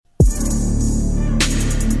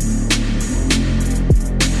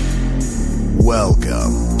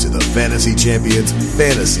Welcome to the Fantasy Champions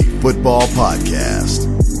Fantasy Football Podcast.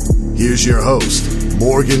 Here's your host,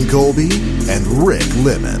 Morgan Colby and Rick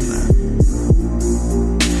Lemon.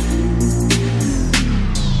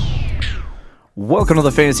 Welcome to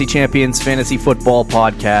the Fantasy Champions Fantasy Football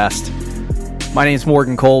Podcast. My name's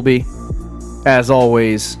Morgan Colby. As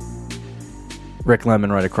always, Rick Lemon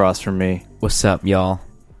right across from me. What's up, y'all?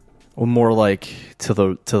 Well, more like to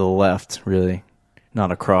the left, really,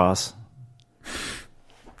 not across.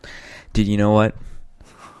 Dude, you know what?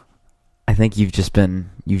 I think you've just been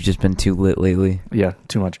too lit lately. Yeah,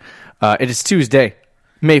 too much. It is Tuesday,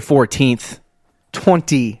 May 14th,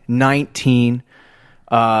 2019,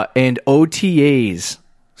 and OTAs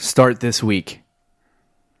start this week.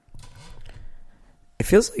 It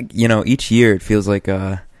feels like, each year it feels like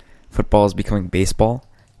football is becoming baseball,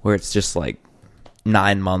 where it's just like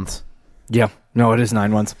 9 months. Yeah, no, it is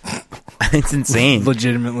 9 months. It's insane.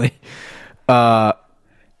 Legitimately. I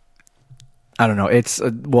don't know. It's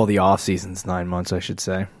the off season's 9 months, I should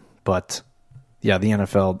say. But yeah, the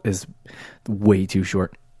NFL is way too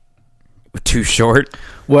short. Too short?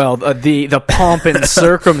 Well, the pomp and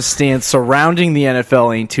circumstance surrounding the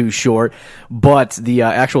NFL ain't too short, but the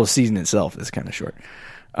actual season itself is kind of short.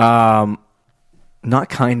 Not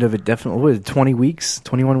kind of. It definitely was 20 weeks,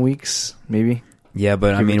 21 weeks, maybe. Yeah,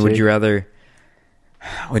 but I mean, would you rather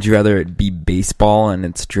it be baseball and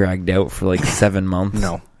it's dragged out for like 7 months?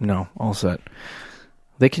 No, all set.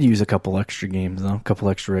 They could use a couple extra games, though. A couple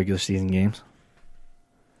extra regular season games.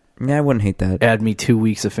 Yeah, I wouldn't hate that. Add me 2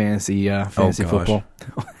 weeks of fantasy football.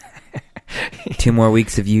 2 more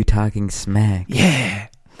weeks of you talking smack. Yeah.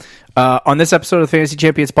 On this episode of the Fantasy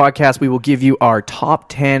Champions Podcast, we will give you our top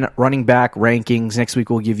 10 running back rankings. Next week,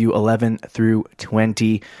 we'll give you 11 through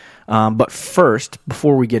 20. But first,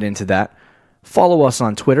 before we get into that, follow us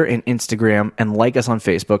on Twitter and Instagram, and like us on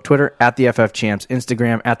Facebook. Twitter at the FF Champs,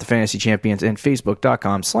 Instagram at the Fantasy Champions, and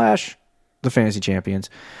Facebook.com/the Fantasy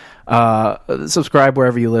Champions. Subscribe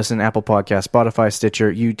wherever you listen: Apple Podcasts, Spotify,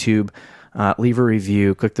 Stitcher, YouTube. Leave a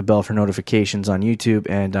review. Click the bell for notifications on YouTube,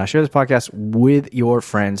 and share this podcast with your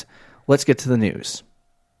friends. Let's get to the news.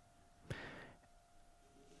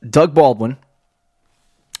 Doug Baldwin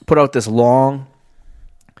put out this long,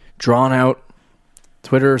 drawn-out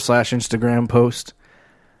Twitter/Instagram post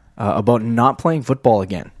about not playing football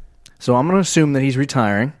again. So I'm going to assume that he's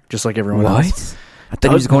retiring, just like everyone else. I thought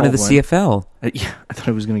he was going to the CFL. Yeah, I thought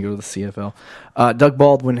he was going to go to the CFL. Doug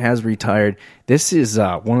Baldwin has retired. This is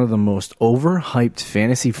one of the most overhyped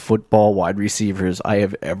fantasy football wide receivers I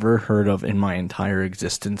have ever heard of in my entire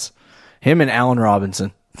existence. Him and Allen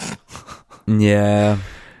Robinson. Yeah.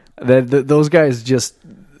 Those guys just...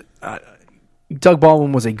 Doug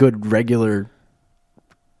Baldwin was a good regular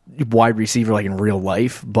wide receiver, like in real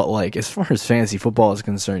life, but like as far as fantasy football is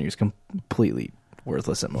concerned, he was completely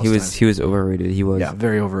worthless at most times. He was overrated. He was. Yeah,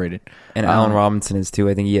 very overrated. And Allen Robinson is too.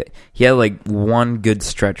 I think he had like one good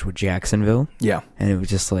stretch with Jacksonville. Yeah. And it was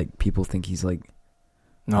just like people think he's like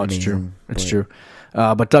No, amazing, it's true. It's true.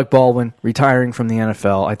 But Doug Baldwin retiring from the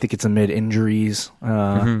NFL. I think it's amid injuries.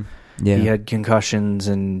 Yeah. He had concussions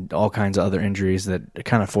and all kinds of other injuries that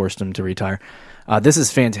kind of forced him to retire. This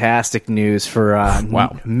is fantastic news for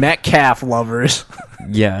Metcalf lovers.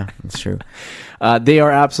 Yeah, that's true. They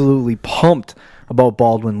are absolutely pumped about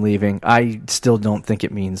Baldwin leaving. I still don't think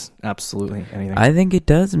it means absolutely anything. I think it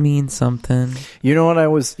does mean something. You know what I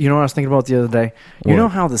was thinking about the other day? You know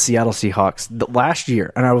how the Seattle Seahawks last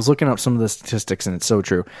year, and I was looking up some of the statistics, and it's so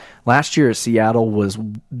true. Last year, Seattle was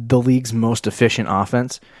the league's most efficient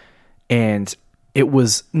offense, and it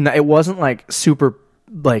wasn't like super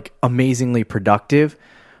like amazingly productive,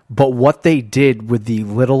 but what they did with the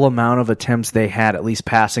little amount of attempts they had, at least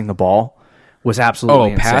passing the ball, was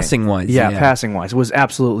absolutely insane. Passing-wise. Yeah, passing-wise. It was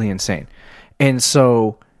absolutely insane. And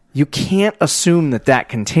so you can't assume that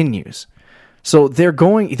continues. So they're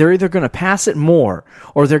either going to pass it more,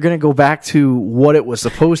 or they're going to go back to what it was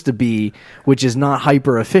supposed to be, which is not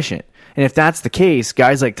hyper efficient. And if that's the case,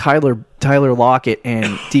 guys like Tyler Lockett and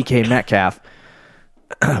DK Metcalf,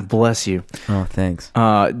 bless you. Oh, thanks.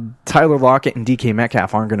 Tyler Lockett and DK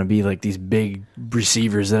Metcalf aren't going to be like these big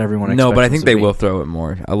receivers that everyone expects. No, but I think they will throw it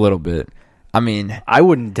more, a little bit. I mean, I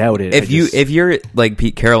wouldn't doubt it. If you're like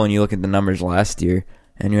Pete Carroll and you look at the numbers last year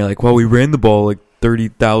and you're like, well, we ran the ball like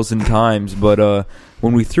 30,000 times, but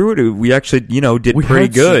when we threw it, we actually, did pretty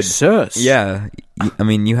good. Success. Yeah. I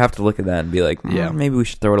mean, you have to look at that and be like, maybe we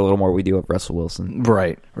should throw it a little more. We do have Russell Wilson.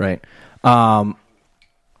 Right. The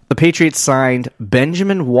Patriots signed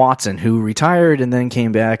Benjamin Watson, who retired and then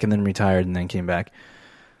came back, and then retired and then came back.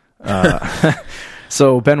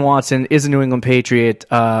 So Ben Watson is a New England Patriot.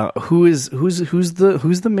 Who's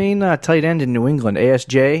the main tight end in New England?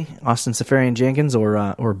 ASJ, Austin Seferian-Jenkins,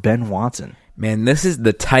 or Ben Watson? Man, this is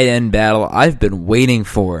the tight end battle I've been waiting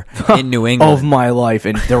for in New England. Of my life,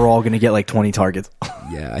 and they're all going to get like 20 targets.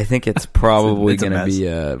 Yeah, I think it's probably it's going to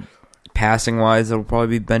be passing-wise, it'll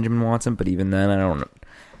probably be Benjamin Watson, but even then, I don't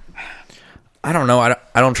know.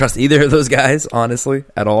 I don't trust either of those guys, honestly,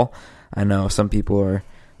 at all. I know some people are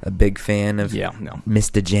a big fan of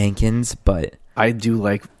Mr. Jenkins, but I do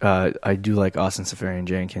like Austin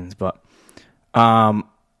Seferian-Jenkins, but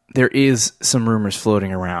there is some rumors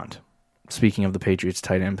floating around. Speaking of the Patriots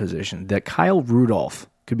tight end position, that Kyle Rudolph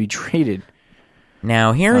could be traded.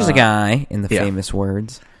 Now here's a guy in the famous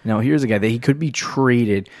words. Now here's a guy that he could be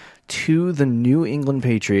traded to the New England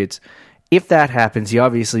Patriots. If that happens, he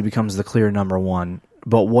obviously becomes the clear number one.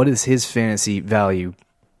 But what is his fantasy value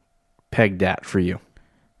pegged at for you?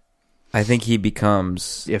 I think he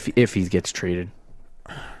becomes... If he gets traded.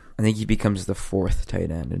 I think he becomes the fourth tight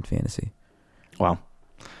end in fantasy. Wow.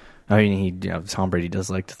 I mean, Tom Brady does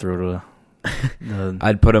like to throw to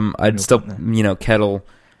I'd put him... I'd still, Kettle...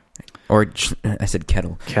 Or, I said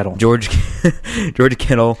Kettle. George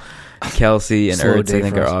Kittle, Kelsey, and Ertz, I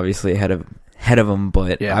think, are obviously ahead of him,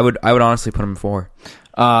 but I would honestly put him 4.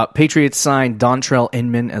 Patriots signed Dontrell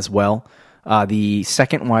Inman as well. The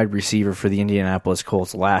second wide receiver for the Indianapolis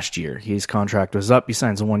Colts last year. His contract was up. He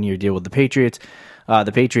signs a 1-year deal with the Patriots.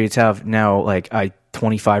 The Patriots have now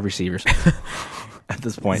 25 receivers at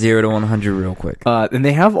this point. 0 to 100 real quick. And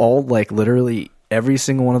they have all literally every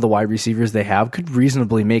single one of the wide receivers they have could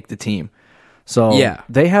reasonably make the team. So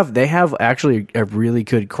they have actually a really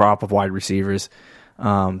good crop of wide receivers.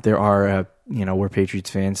 There are we're Patriots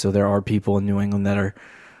fans, so there are people in New England that are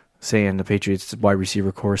saying the Patriots wide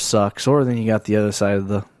receiver core sucks, or then you got the other side of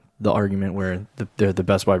the argument where they're the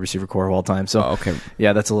best wide receiver core of all time. So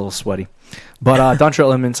that's a little sweaty. But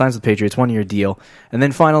Dontrell Inman signs with the Patriots, 1-year deal. And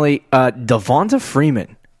then finally, Devonta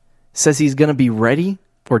Freeman says he's going to be ready,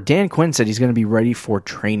 or Dan Quinn said he's going to be ready for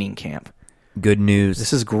training camp. Good news.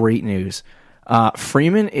 This is great news.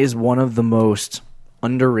 Freeman is one of the most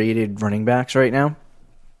underrated running backs right now.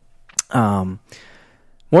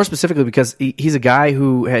 More specifically because he's a guy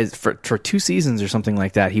who has for 2 seasons or something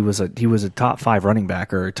like that. He was a top 5 running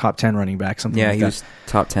back or top 10 running back, something like that. Yeah, he was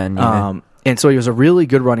top 10. Yeah. And so he was a really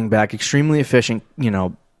good running back, extremely efficient,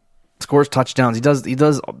 scores touchdowns. He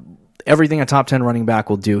does everything a top 10 running back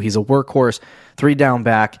will do. He's a workhorse, 3-down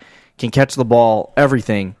back, can catch the ball,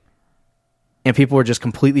 everything. And people were just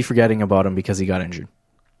completely forgetting about him because he got injured.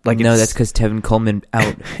 No, that's because Tevin Coleman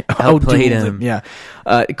outplayed him. Yeah.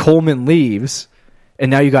 Coleman leaves. And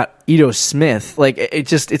now you got Ito Smith.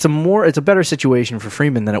 It's a better situation for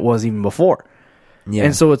Freeman than it was even before. Yeah.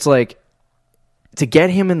 And so it's to get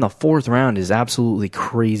him in the 4th round is absolutely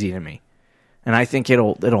crazy to me. And I think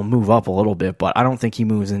it'll move up a little bit, but I don't think he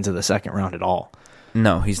moves into the 2nd round at all.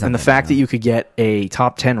 No, he's not. And the fact that you could get a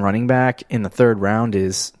top 10 running back in the 3rd round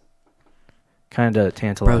is kind of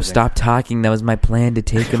tantalizing. Bro, stop talking. That was my plan to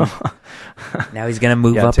take him. Now he's going to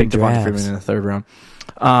move up in drafts. Devonta Freeman in the 3rd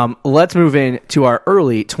round. Let's move in to our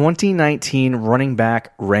early 2019 running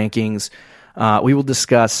back rankings. We will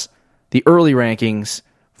discuss the early rankings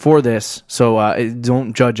for this, so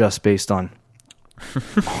don't judge us based on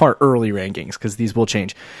our early rankings, because these will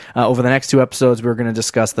change. Over the next 2 episodes, we're going to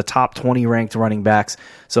discuss the top 20 ranked running backs.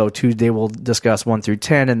 So Tuesday we'll discuss 1 through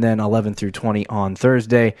 10, and then 11 through 20 on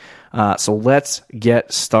Thursday. So let's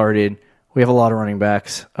get started. We have a lot of running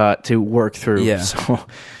backs to work through. Yeah. So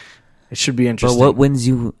it should be interesting. But what wins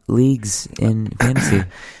you leagues in fantasy?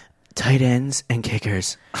 Tight ends and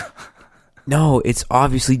kickers. No, it's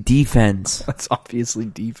obviously defense. It's obviously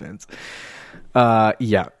defense.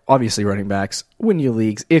 Obviously running backs win you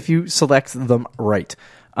leagues if you select them right.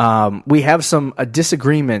 We have some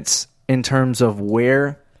disagreements in terms of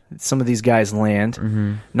where some of these guys land.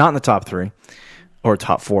 Mm-hmm. Not in the top 3, or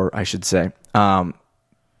top 4, I should say.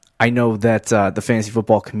 I know that the fantasy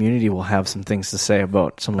football community will have some things to say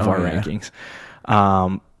about some of our rankings.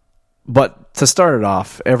 But to start it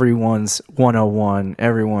off, everyone's 101,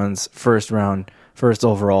 everyone's first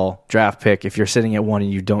overall draft pick. If you're sitting at 1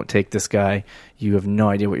 and you don't take this guy, you have no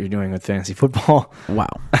idea what you're doing with fantasy football. Wow.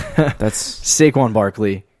 That's Saquon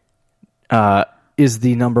Barkley is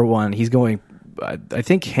the number 1. He's going, I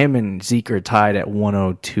think him and Zeke are tied at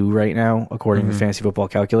 102 right now, according to the Fantasy Football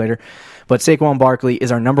Calculator. But Saquon Barkley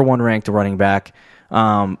is our number 1 ranked running back.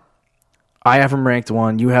 I have him ranked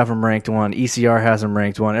 1. You have him ranked 1. ECR has him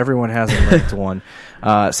ranked 1. Everyone has him ranked 1.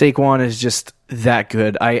 Saquon is just that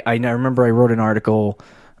good. I remember I wrote an article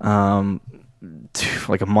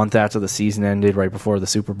like a month after the season ended, right before the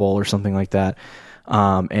Super Bowl or something like that.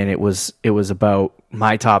 And it was about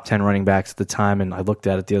my top 10 running backs at the time, and I looked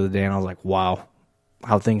at it the other day and I was like, wow,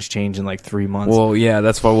 how things change in like 3 months. Well, yeah,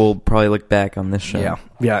 that's why we'll probably look back on this show.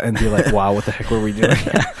 Yeah, and be like, wow, what the heck were we doing?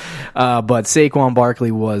 But Saquon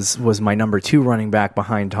Barkley was my number 2 running back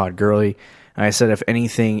behind Todd Gurley. And I said if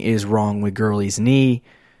anything is wrong with Gurley's knee,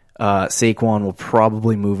 Saquon will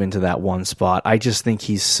probably move into that one spot. I just think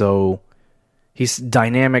he's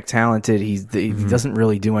dynamic, talented. He doesn't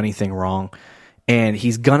really do anything wrong. And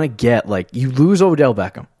he's going to get, like, you lose Odell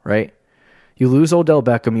Beckham, right? You lose Odell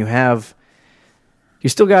Beckham. You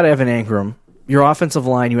still got Evan Ingram. Your offensive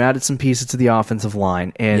line, you added some pieces to the offensive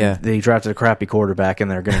line, and they drafted a crappy quarterback, and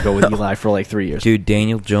they're going to go with Eli for like 3 years. Dude,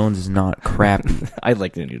 Daniel Jones is not crappy. I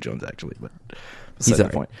like Daniel Jones, actually, but he's the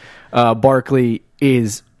point. Barkley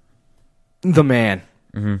is the man.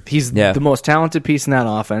 Mm-hmm. He's the most talented piece in that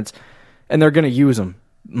offense, and they're going to use him.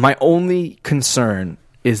 My only concern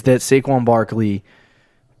is that Saquon Barkley,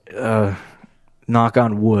 knock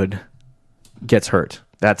on wood, gets hurt.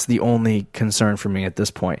 That's the only concern for me at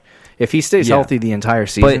this point. If he stays healthy the entire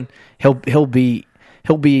season, he'll be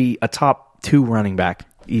a top 2 running back,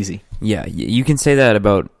 easy. Yeah, you can say that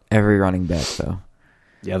about every running back, though.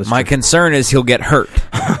 Yeah, that's my true. Concern is he'll get hurt.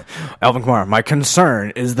 Alvin Kamara, my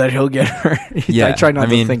concern is that he'll get hurt. I try not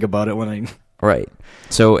to think about it when I... Right.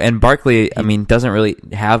 So, and Barkley, doesn't really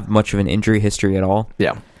have much of an injury history at all.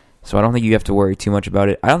 Yeah. So I don't think you have to worry too much about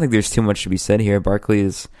it. I don't think there's too much to be said here. Barkley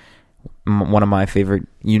is one of my favorite...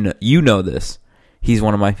 You know this. He's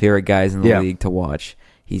one of my favorite guys in the league to watch.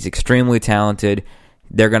 He's extremely talented.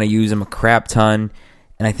 They're going to use him a crap ton.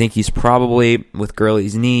 And I think he's probably, with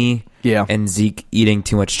Gurley's knee and Zeke eating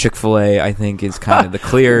too much Chick-fil-A, I think is kind of the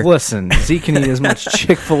clear... Listen, Zeke can eat as much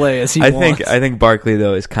Chick-fil-A as he wants. I think Barkley,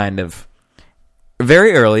 though, is kind of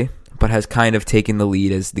very early, but has kind of taken the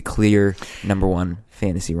lead as the clear number 1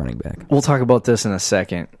 fantasy running back. We'll talk about this in a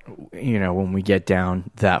second, when we get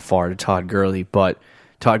down that far to Todd Gurley, but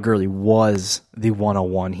Todd Gurley was the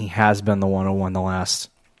 101. He has been the 101 the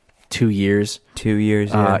last 2 years. 2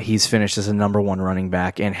 years, yeah. He's finished as a number 1 running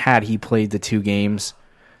back, and had he played the 2 games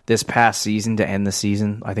this past season to end the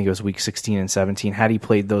season, I think it was week 16 and 17, had he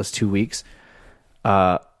played those 2 weeks,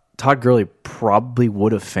 Todd Gurley probably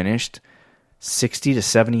would have finished 60 to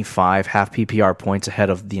 75 half PPR points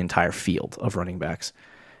ahead of the entire field of running backs.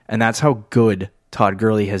 And that's how good Todd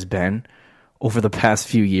Gurley has been over the past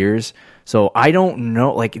few years. So I don't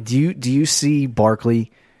know, like, do you see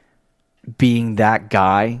Barkley being that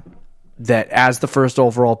guy that as the first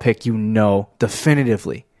overall pick,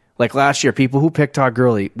 definitively, like last year, people who picked Todd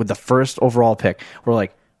Gurley with the first overall pick were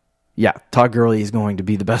like, yeah, Todd Gurley is going to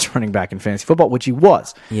be the best running back in fantasy football, which he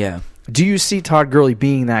was. Yeah. Do you see Todd Gurley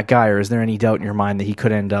being that guy, or is there any doubt in your mind that he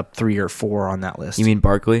could end up 3 or 4 on that list? You mean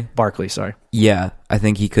Barkley? Barkley, sorry. Yeah, I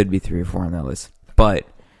think he could be 3 or 4 on that list. But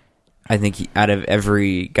I think out of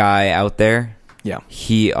every guy out there,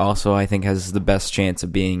 he also, I think, has the best chance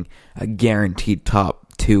of being a guaranteed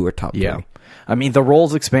top 2 or top 3. Yeah. I mean, the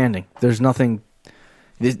role's expanding. There's nothing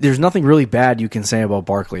really bad you can say about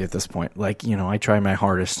Barkley at this point. Like, I try my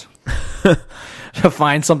hardest to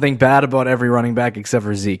find something bad about every running back except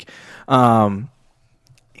for Zeke. He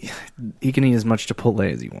can eat as much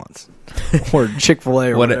Chipotle as he wants, or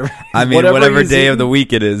Chick-fil-A, or whatever. I mean, whatever day of the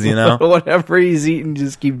week it is, whatever he's eating,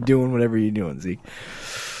 just keep doing whatever you're doing, Zeke.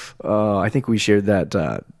 I think we shared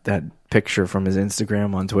that picture from his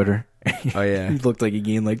Instagram on Twitter. Oh yeah, he looked like he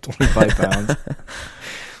gained like 25 pounds.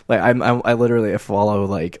 Like I literally follow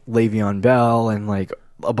like Le'Veon Bell and like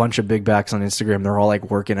a bunch of big backs on Instagram. They're all like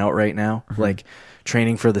working out right now, like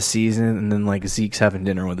training for the season, and then like Zeke's having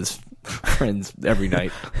dinner with his friends every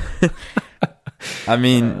night. I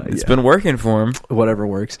mean, it's been working for him. Whatever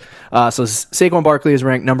works. So Saquon Barkley is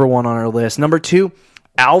ranked number 1 on our list. Number 2,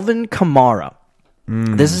 Alvin Kamara.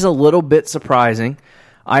 This is a little bit surprising.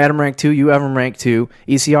 I had him ranked 2. You have him ranked 2.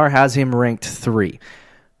 ECR has him ranked 3.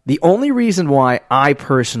 The only reason why I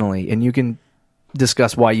personally, and you can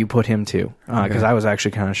discuss why you put him 2, because I was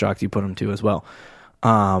actually kind of shocked you put him 2 as well.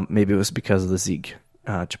 Maybe it was because of the Zeke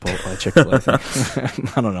Chick-fil-A thing.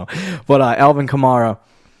 I don't know. But Alvin Kamara,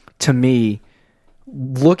 to me,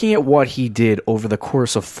 looking at what he did over the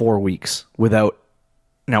course of 4 weeks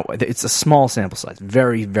now it's a small sample size,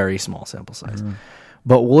 very, very small sample size.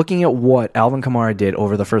 But looking at what Alvin Kamara did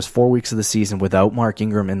over the first 4 weeks of the season without Mark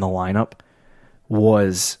Ingram in the lineup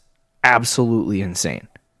was absolutely insane.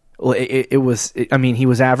 He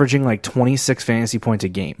was averaging like 26 fantasy points a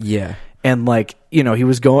game. Yeah. And like, he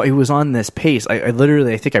was on this pace. I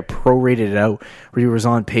think I prorated it out where he was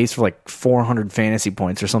on pace for like 400 fantasy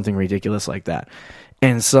points or something ridiculous like that.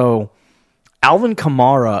 And so Alvin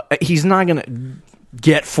Kamara, he's not going to,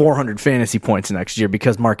 get 400 fantasy points next year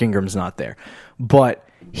because Mark Ingram's not there. But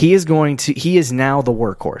he is now the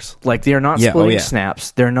workhorse. Like, they are not splitting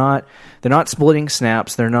snaps. They're not splitting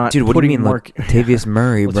snaps. They're not. Dude, what do you mean, Latavius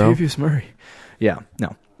Murray, bro? Latavius Murray. Yeah,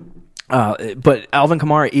 no. But Alvin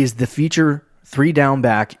Kamara is the future 3-down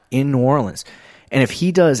back in New Orleans. And if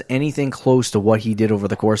he does anything close to what he did over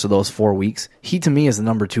the course of those 4 weeks, he, to me, is the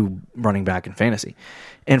number 2 running back in fantasy.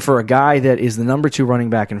 And for a guy that is the number 2 running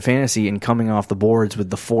back in fantasy and coming off the boards with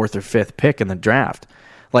the 4th or 5th pick in the draft,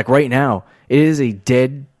 like right now, it is a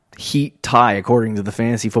dead heat tie, according to the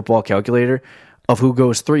fantasy football calculator, of who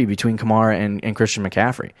goes 3 between Kamara and Christian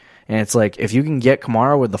McCaffrey. And it's like, if you can get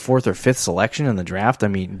Kamara with the 4th or 5th selection in the draft, I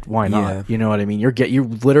mean, why not? Yeah. You know what I mean? You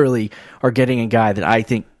literally are getting a guy that I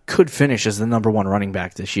think could finish as the number 1 running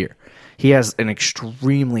back this year. He has an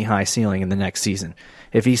extremely high ceiling in the next season.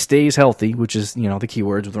 If he stays healthy, which is, the key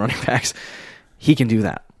words with running backs, he can do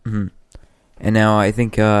that. Mm-hmm. And now I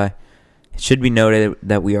think it should be noted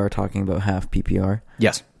that we are talking about half PPR.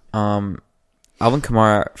 Yes. Alvin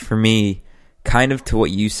Kamara, for me, kind of to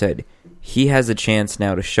what you said, he has a chance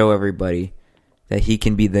now to show everybody that he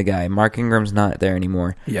can be the guy. Mark Ingram's not there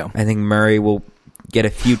anymore. Yeah. I think Murray will get a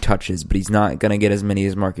few touches, but he's not going to get as many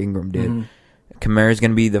as Mark Ingram did. Mm-hmm. Kamara's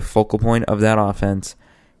going to be the focal point of that offense,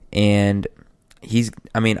 and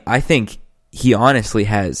I think he honestly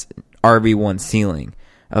has RB1 ceiling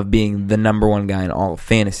of being the number 1 guy in all of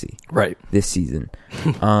fantasy this season.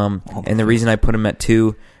 And the reason I put him at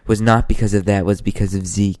 2 was not because of that, was because of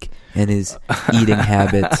Zeke and his eating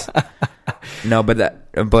habits. No,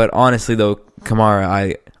 but honestly though,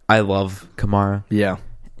 Kamara, I love Kamara. Yeah.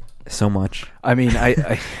 So much. I mean,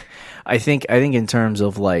 I think in terms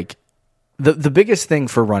of like the biggest thing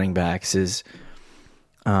for running backs is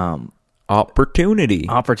opportunity.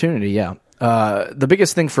 Yeah. The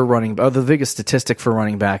biggest thing for the biggest statistic for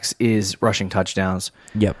running backs is rushing touchdowns.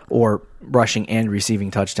 Yep. Or rushing and receiving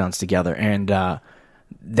touchdowns together. And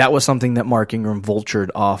that was something that Mark Ingram vultured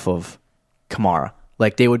off of Kamara.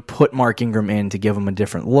 Like, they would put Mark Ingram in to give him a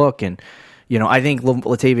different look, and I think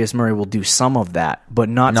Latavius Murray will do some of that, but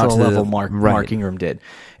not to the level Mark Ingram did.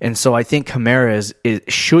 And so I think Kamara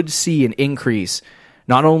should see an increase,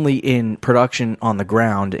 not only in production on the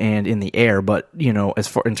ground and in the air, but as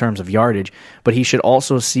far in terms of yardage, but he should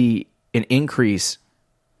also see an increase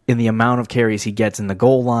in the amount of carries he gets in the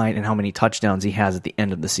goal line and how many touchdowns he has at the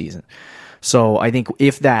end of the season. So I think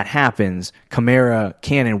if that happens, Kamara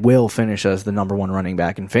can and will finish as the number 1 running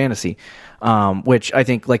back in fantasy, which I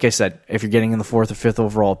think, like I said, if you're getting in the 4th or 5th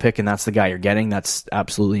overall pick and that's the guy you're getting, that's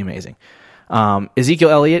absolutely amazing. Ezekiel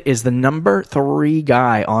Elliott is the number 3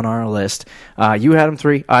 guy on our list. You had him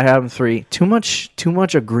 3, I had him 3. Too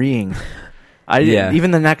much agreeing. Even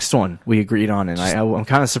the next one we agreed on, and I'm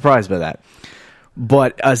kind of surprised by that.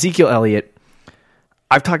 But Ezekiel Elliott,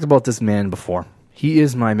 I've talked about this man before. He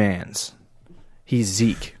is my man's. He's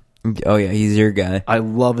Zeke. Oh, yeah, he's your guy. I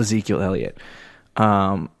love Ezekiel Elliott.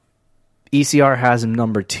 ECR has him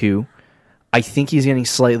number 2. I think he's getting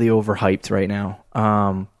slightly overhyped right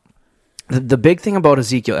now. The big thing about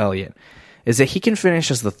Ezekiel Elliott is that he can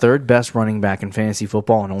finish as the 3rd best running back in fantasy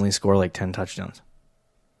football and only score like 10 touchdowns.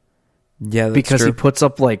 Yeah, that's because true. He puts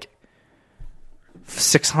up like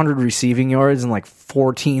 600 receiving yards and like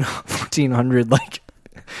 1,400 like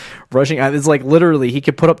rushing. It's like literally he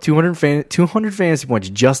could put up 200 fantasy points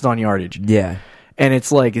just on yardage. Yeah. And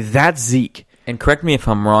it's like, that's Zeke. And correct me if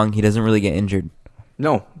I'm wrong, he doesn't really get injured.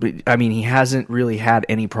 No, but I mean, he hasn't really had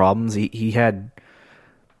any problems. He had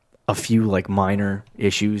a few like minor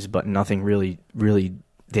issues, but nothing really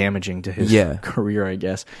damaging to his career, I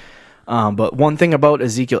guess. But one thing about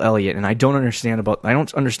Ezekiel Elliott, and I don't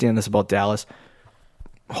understand this about Dallas.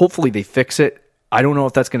 Hopefully they fix it. I don't know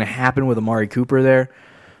if that's going to happen with Amari Cooper there,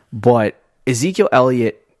 but Ezekiel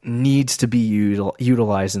Elliott needs to be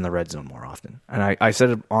utilized in the red zone more often. And I said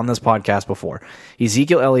it on this podcast before.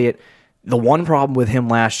 Ezekiel Elliott, the one problem with him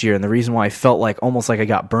last year, and the reason why I felt like almost like I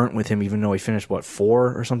got burnt with him, even though he finished 4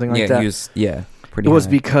 or something like that. Pretty. It was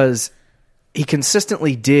because he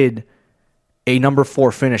consistently did a number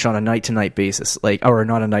 4 finish on a night-to-night basis, or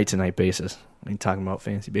not a night-to-night basis. I'm talking about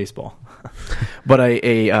fantasy baseball, but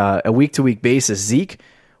a week-to-week basis. Zeke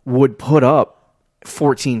would put up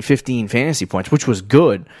 14, 15 fantasy points, which was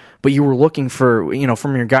good. But you were looking for,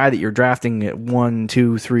 from your guy that you're drafting at 1,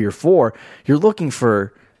 2, 3, or 4, you're looking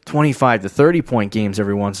for 25 to 30 point games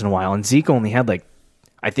every once in a while. And Zeke only had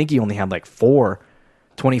 4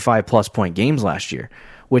 25 plus point games last year,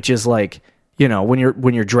 which is like, when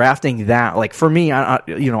you're drafting that, like for me,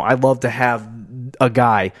 I love to have a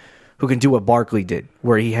guy who can do what Barkley did,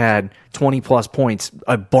 where he had 20-plus points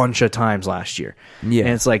a bunch of times last year. Yeah.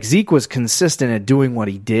 And it's like Zeke was consistent at doing what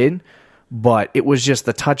he did, but it was just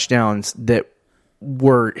the touchdowns that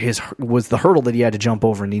was the hurdle that he had to jump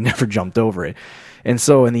over, and he never jumped over it. And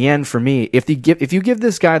so in the end, for me, if you give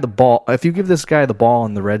this guy the ball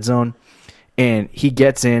in the red zone, and he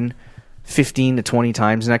gets in 15 to 20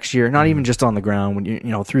 times next year, not even just on the ground,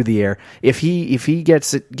 when through the air, if he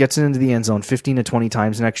gets it into the end zone 15 to 20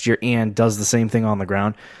 times next year and does the same thing on the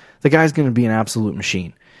ground, the guy's going to be an absolute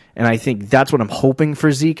machine. And I think that's what I'm hoping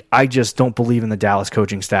for Zeke. I just don't believe in the Dallas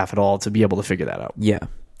coaching staff at all to be able to figure that out. Yeah.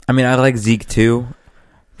 I mean, I like Zeke too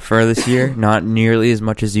for this year. Not nearly as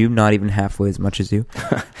much as you, not even halfway as much as you.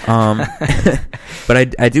 But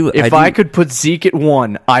I do. If I could put Zeke at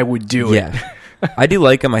 1, I would do it. Yeah. I do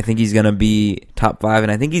like him. I think he's going to be top 5,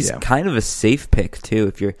 and I think he's kind of a safe pick too.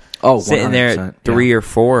 If you're sitting there at 3 or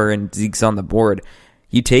 4 and Zeke's on the board,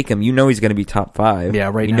 you take him. You know he's going to be top 5. Yeah,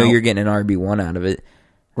 right now. You know you're getting an RB1 out of it.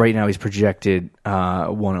 Right now he's projected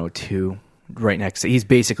 102. Right next, he's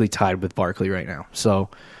basically tied with Barkley right now. So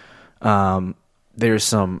there's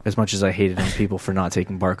some, as much as I hated on people for not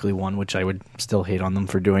taking Barkley 1, which I would still hate on them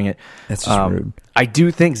for doing it. That's just rude. I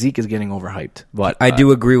do think Zeke is getting overhyped, but I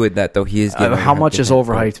do agree with that, though. He is getting how much is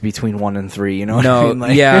overhyped between 1 and 3? You know what no, I mean?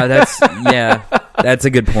 Like, that's a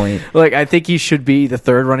good point. Like, I think he should be the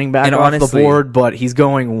 3rd running back off the board, but he's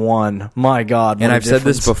going 1. My God. And I've said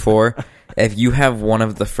this before. If you have one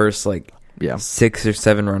of the first 6 or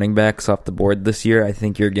 7 running backs off the board this year, I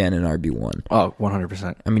think you're getting an RB1. Oh,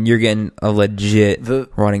 100%. I mean, you're getting a legit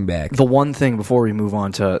running back. The one thing, before we move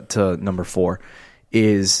on to number 4,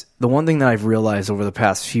 is the one thing that I've realized over the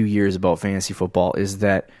past few years about fantasy football is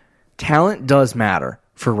that talent does matter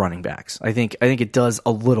for running backs. I think it does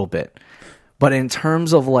a little bit. But in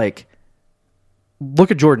terms of, look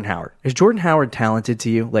at Jordan Howard. Is Jordan Howard talented to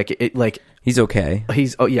you? He's okay.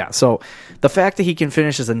 So the fact that he can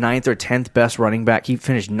finish as the 9th or 10th best running back, he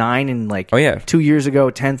finished 9 in 2 years ago,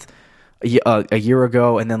 10th a year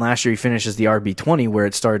ago, and then last year he finished as the RB20, where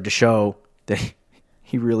it started to show that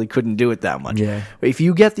he really couldn't do it that much. Yeah. But if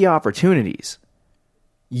you get the opportunities,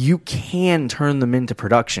 you can turn them into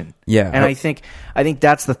production. Yeah. And I think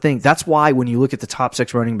that's the thing. That's why when you look at the top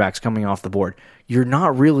 6 running backs coming off the board, you're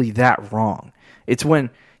not really that wrong. It's when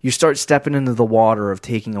you start stepping into the water of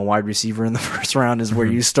taking a wide receiver in the first round is where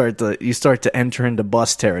you start to enter into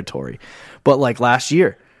bust territory. But like last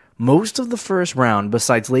year, most of the first round,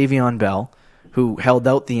 besides Le'Veon Bell, who held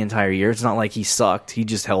out the entire year, it's not like he sucked. He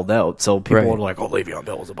just held out. So people were like, "Oh, Le'Veon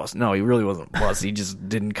Bell was a bust." No, he really wasn't a bust. He just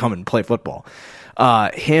didn't come and play football.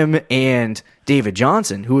 Him and David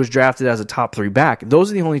Johnson, who was drafted as a top 3 back, those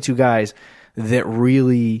are the only 2 guys that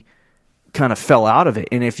really kind of fell out of it.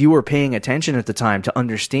 And if you were paying attention at the time to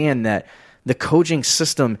understand that the coaching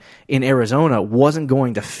system in Arizona wasn't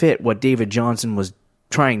going to fit what David Johnson was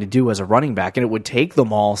trying to do as a running back, and it would take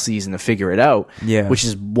them all season to figure it out, which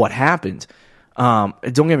is what happened. Don't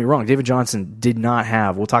get me wrong, David Johnson did not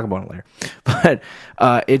have, we'll talk about it later, but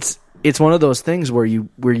it's one of those things where you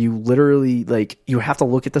literally, you have to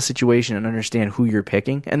look at the situation and understand who you're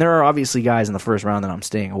picking. And there are obviously guys in the first round that I'm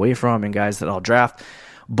staying away from and guys that I'll draft,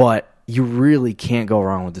 but you really can't go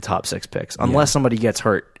wrong with the top 6 picks. Unless somebody gets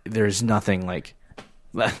hurt, there's nothing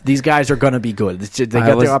these guys are going to be good. They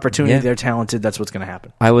got their opportunity. They're talented. That's what's going to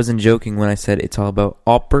happen. I wasn't joking when I said it's all about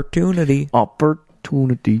opportunity.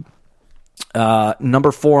 Opportunity.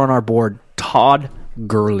 Number 4 on our board, Todd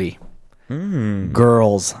Gurley.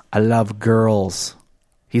 Girls. I love girls.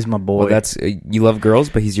 He's my boy. Well, you love girls,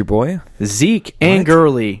 but he's your boy? Zeke and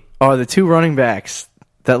Gurley are the 2 running backs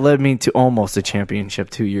that led me to almost a championship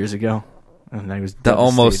 2 years ago, and I was the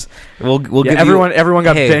almost. We'll give everyone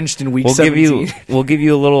got benched in week 17. We'll give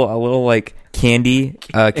you a little candy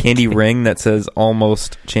ring that says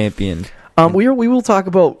almost champion. We will talk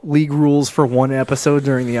about league rules for one episode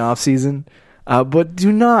during the offseason, but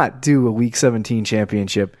do not do a week 17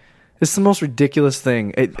 championship. It's the most ridiculous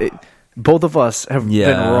thing. Both of us have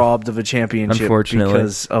been robbed of a championship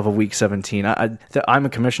because of a week 17. I'm a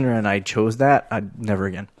commissioner and I chose that. Never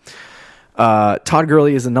again. Todd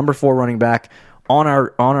Gurley is the number 4 running back on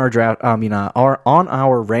our draft. On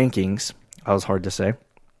our rankings. That was hard to say.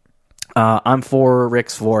 I'm 4.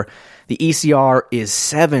 Rick's 4. The ECR is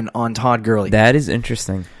 7 on Todd Gurley. That is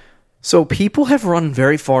interesting. So people have run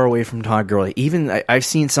very far away from Todd Gurley. Even I've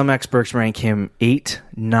seen some experts rank him 8,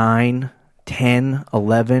 9. 10,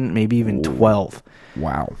 11, maybe even 12.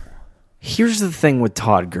 Wow. Here's the thing with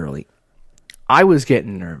Todd Gurley. I was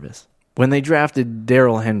getting nervous when they drafted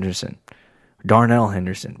Darrell Henderson. Darnell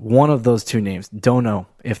Henderson. One of those two names. Don't know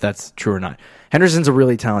if that's true or not. Henderson's a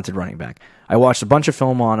really talented running back. I watched a bunch of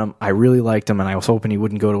film on him. I really liked him, and I was hoping he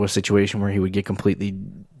wouldn't go to a situation where he would get completely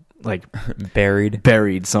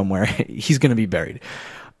buried somewhere. He's going to be buried.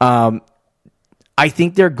 I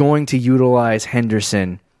think they're going to utilize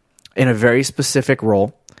Henderson in a very specific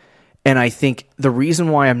role, and I think the reason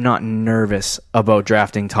why I'm not nervous about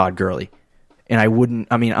drafting Todd Gurley, and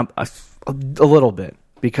I'm a little bit,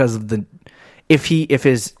 because of if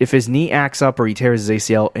his knee acts up or he tears his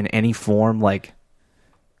ACL in any form, I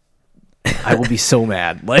will be so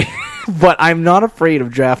mad. But I'm not afraid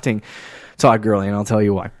of drafting Todd Gurley, and I'll tell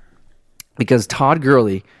you why. Because Todd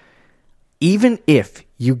Gurley, even if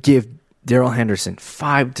you give Darrell Henderson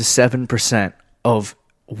 5 to 7% of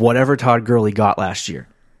whatever Todd Gurley got last year,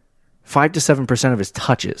 5 to 7% of his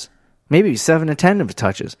touches, maybe 7 to 10 of his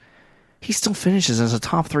touches, he still finishes as a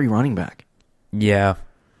top 3 running back. Yeah.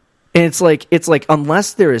 And it's like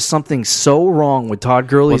unless there is something so wrong with Todd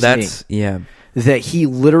Gurley's knee that he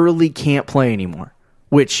literally can't play anymore,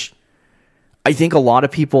 which I think a lot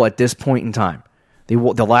of people at this point in time, the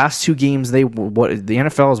last 2 games, the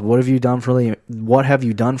NFL is what have you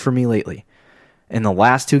done for me lately? And the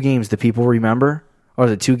last 2 games that people remember are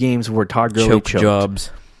the 2 games where Todd Gurley choked.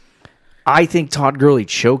 Jobs. I think Todd Gurley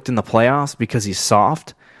choked in the playoffs because he's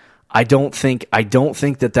soft. I don't think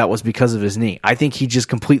that was because of his knee. I think he just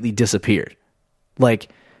completely disappeared.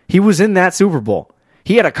 He was in that Super Bowl.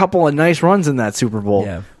 He had a couple of nice runs in that Super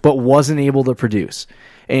Bowl, but wasn't able to produce.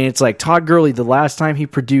 And it's like Todd Gurley, the last time he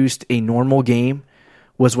produced a normal game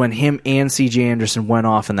was when him and CJ Anderson went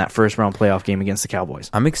off in that first round playoff game against the Cowboys.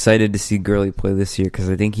 I'm excited to see Gurley play this year because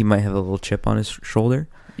I think he might have a little chip on his shoulder.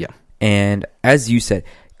 Yeah. And as you said,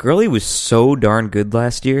 Gurley was so darn good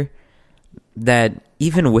last year that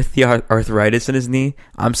even with the arthritis in his knee,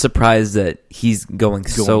 I'm surprised that he's going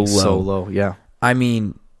so low. So low, yeah. I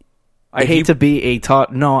mean, I love to be a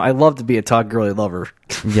Todd Gurley lover.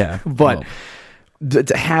 Yeah. But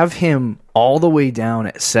to have him all the way down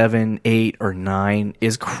at 7, 8, or 9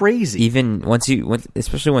 is crazy. Even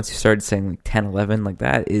especially once you started saying 10, 11,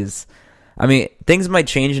 that is, I mean, things might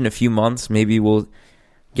change in a few months. Maybe we'll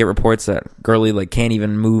get reports that Gurley can't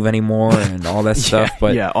even move anymore and all that stuff.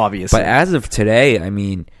 But yeah, obviously. But as of today, I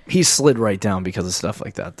mean, he slid right down because of stuff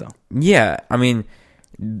like that, though. Yeah, I mean,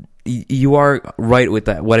 you are right with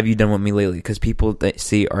that. What have you done with me lately? Because people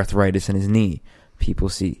see arthritis in his knee. People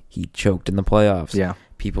see he choked in the playoffs. Yeah.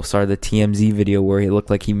 People saw the TMZ video where he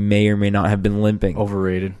looked like he may or may not have been limping.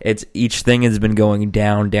 Overrated. Each thing has been going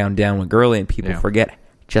down with Gurley, and people forget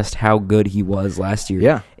just how good he was last year.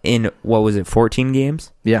 Yeah. In, 14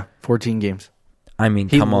 games? Yeah, 14 games. I mean,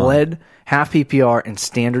 come on. He led half PPR in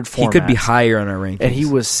standard formats. He could be higher on our rankings. And he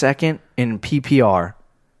was second in PPR.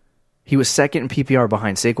 He was second in PPR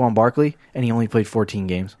behind Saquon Barkley, and he only played 14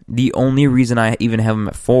 games. The only reason I even have him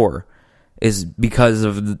at 4 is because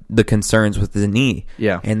of the concerns with the knee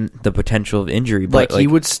and the potential of injury. But he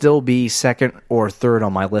would still be second or third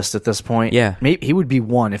on my list at this point. Yeah. Maybe he would be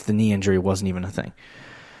 1 if the knee injury wasn't even a thing.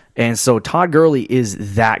 And so Todd Gurley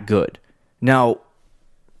is that good. Now,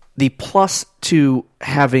 the plus to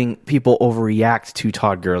having people overreact to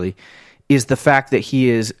Todd Gurley is the fact that he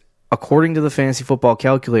is, according to the Fantasy Football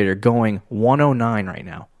Calculator, going 109 right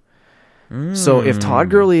now. So if Todd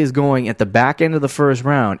Gurley is going at the back end of the first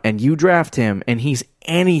round and you draft him and he's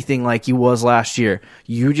anything like he was last year,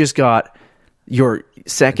 you just got your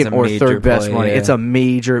second or third best running. Yeah. It's a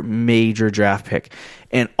major, major draft pick.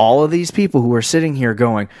 And all of these people who are sitting here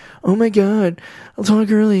going, oh my God, Todd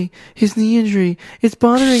Gurley, his knee injury, it's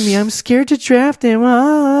bothering me. I'm scared to draft him.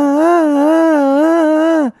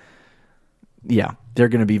 Yeah, they're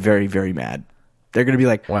going to be very, very mad. They're going to be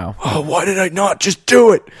like, wow, why did I not just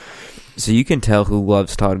do it? So you can tell who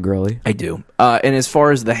loves Todd Gurley. I do. And as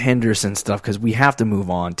far as the Henderson stuff, because we have to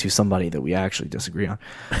move on to somebody that we actually disagree on.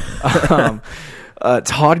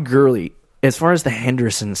 Todd Gurley, as far as the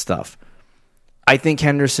Henderson stuff, I think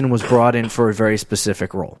Henderson was brought in for a very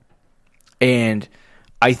specific role. And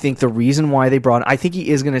I think the reason why they brought him, I think he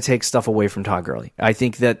is going to take stuff away from Todd Gurley. I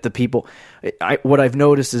think that the people, what I've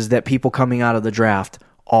noticed is that people coming out of the draft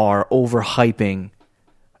are overhyping,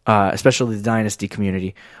 especially the dynasty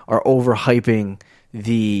community, are overhyping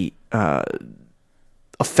the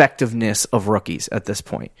effectiveness of rookies at this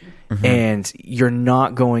point. Mm-hmm. And you're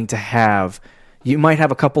not going to have, you might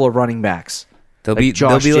have a couple of running backs. They'll be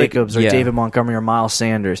Josh Jacobs or David Montgomery or Miles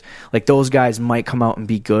Sanders. Those guys might come out and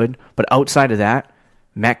be good, but outside of that,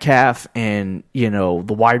 Metcalf and the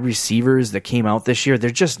wide receivers that came out this year, they're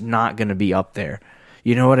just not going to be up there.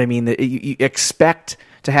 You know what I mean? You expect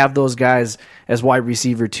to have those guys as wide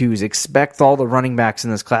receiver 2s. Expect all the running backs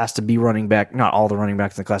in this class to be running back, not all the running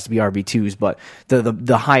backs in the class to be RB2s, but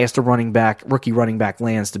the highest rookie running back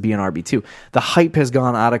lands to be an RB2. The hype has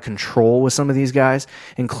gone out of control with some of these guys,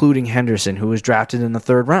 including Henderson, who was drafted in the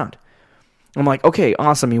 3rd round. I'm like, okay,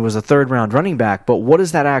 awesome, he was a 3rd round running back, but what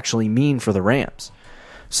does that actually mean for the Rams?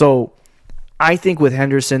 So I think with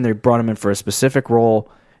Henderson, they brought him in for a specific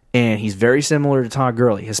role, and he's very similar to Todd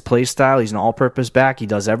Gurley. His play style, he's an all-purpose back. He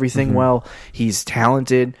does everything well. He's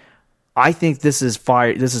talented. I think this is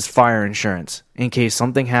fire insurance in case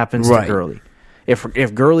something happens to Gurley.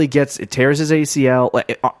 If Gurley tears his ACL,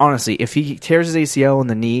 honestly, if he tears his ACL in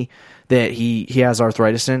the knee that he has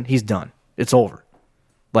arthritis in, he's done. It's over.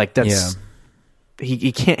 Like that's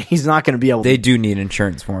he can't. He's not going to be able. They do need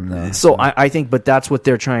insurance for him though. So I think, but that's what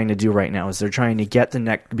they're trying to do right now is they're trying to get the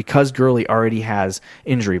neck because Gurley already has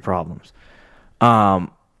injury problems,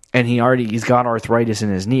 and he's got arthritis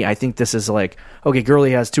in his knee. I think this is like, okay,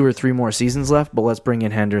 Gurley has 2 or 3 more seasons left, but let's bring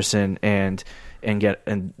in Henderson and let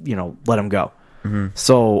him go. Mm-hmm.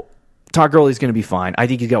 So Todd Gurley's going to be fine. I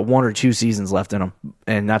think he's got 1 or 2 seasons left in him,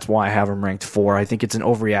 and that's why I have him ranked 4. I think it's an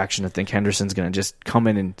overreaction to think Henderson's going to just come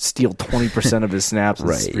in and steal 20% of his snaps.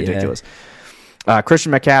 It's ridiculous. Yeah.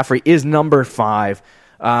 Christian McCaffrey is number 5.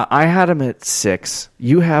 I had him at 6.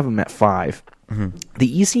 You have him at 5. Mm-hmm.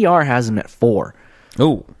 The ECR has him at 4.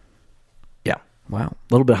 Oh. Yeah. Wow.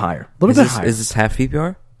 A little bit higher. Is this half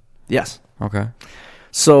PPR? Yes. Okay.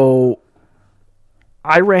 So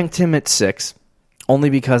I ranked him at 6. Only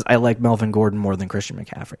because I like Melvin Gordon more than Christian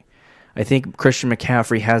McCaffrey. I think Christian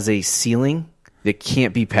McCaffrey has a ceiling that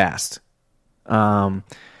can't be passed. And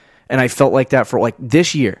I felt like that for like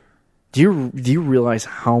this year. Do you realize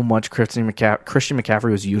how much Christian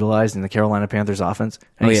McCaffrey was utilized in the Carolina Panthers offense?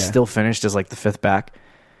 And he still finished as like the 5th back.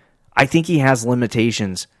 I think he has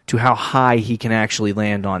limitations to how high he can actually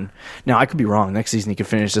land on. Now, I could be wrong. Next season he could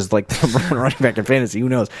finish as like the number 1 running back in fantasy. Who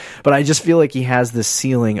knows? But I just feel like he has this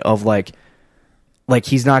ceiling of like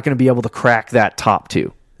he's not going to be able to crack that top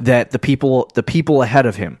 2. That the people ahead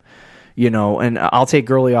of him, and I'll take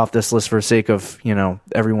Gurley off this list for the sake of,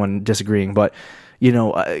 everyone disagreeing, but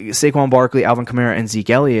Saquon Barkley, Alvin Kamara, and Zeke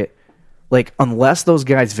Elliott, like unless those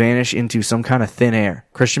guys vanish into some kind of thin air,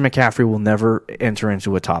 Christian McCaffrey will never enter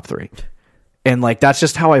into a top 3. And like that's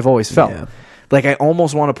just how I've always felt. Yeah. Like I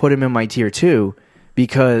almost want to put him in my tier 2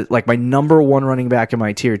 because like my number 1 running back in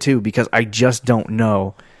my tier 2 because I just don't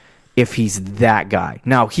know if he's that guy.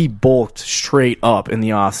 Now, he bulked straight up in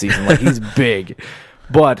the offseason. Like, he's big.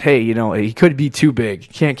 But, hey, he could be too big. He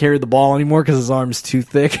can't carry the ball anymore because his arm's too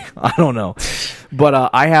thick. I don't know.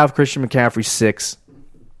 But I have Christian McCaffrey 6,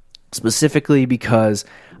 specifically because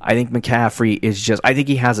I think McCaffrey I think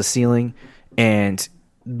he has a ceiling, and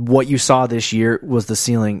what you saw this year was the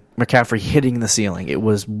ceiling, McCaffrey hitting the ceiling. It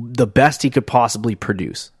was the best he could possibly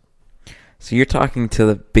produce. So you're talking to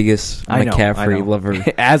the biggest McCaffrey lover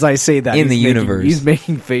as I say that in the universe. He's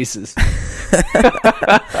making faces.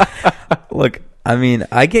 Look, I mean,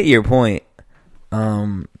 I get your point,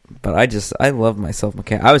 but I love myself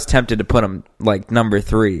McCaffrey. I was tempted to put him like number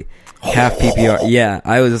 3, half PPR. Yeah,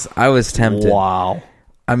 I was tempted. Wow.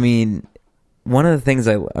 I mean, one of the things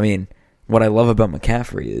what I love about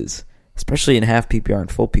McCaffrey is, especially in half PPR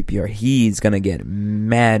and full PPR, he's gonna get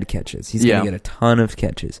mad catches. He's gonna get a ton of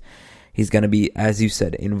catches. He's going to be, as you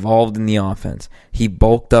said, involved in the offense. He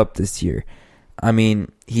bulked up this year. I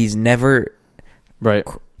mean, he's never,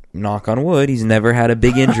 knock on wood, he's never had a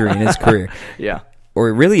big injury in his career. Yeah.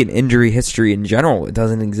 Or really an injury history in general. It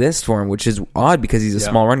doesn't exist for him, which is odd because he's a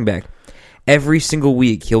small running back. Every single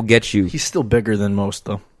week, he'll get you. He's still bigger than most,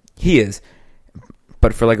 though. He is.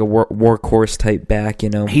 But for like a workhorse type back,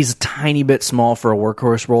 He's a tiny bit small for a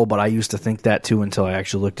workhorse role, but I used to think that too until I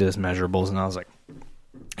actually looked at his measurables, and I was like,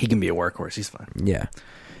 he can be a workhorse. He's fine. Yeah.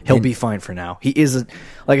 He'll be fine for now. He is,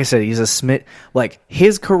 like I said, he's a Smith. Like,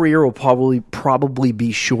 his career will probably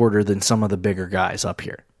be shorter than some of the bigger guys up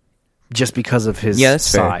here. Just because of his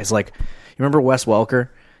size. Fair. Like, you remember Wes Welker?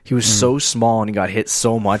 He was so small and he got hit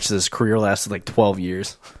so much that his career lasted like 12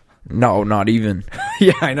 years. No, not even.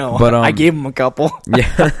 Yeah, I know. But I gave him a couple.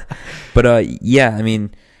 Yeah. But, I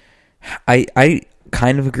mean, I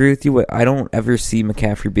kind of agree with you. I don't ever see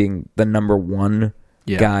McCaffrey being the number 1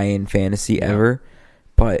 guy in fantasy ever,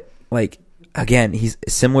 but like again, he's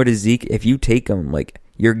similar to Zeke. If you take him, like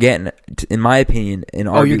you're getting, in my opinion, an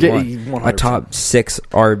RB1, a top 6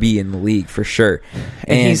 RB in the league for sure.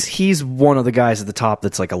 And he's one of the guys at the top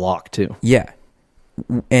that's like a lock too. Yeah,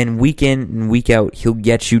 and week in and week out, he'll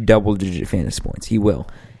get you double-digit fantasy points. He will,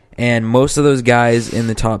 and most of those guys in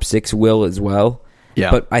the top 6 will as well.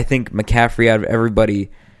 Yeah, but I think McCaffrey, out of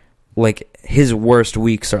everybody, like his worst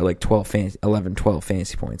weeks are like 12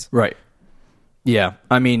 fantasy points. Right. Yeah.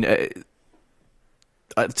 I mean,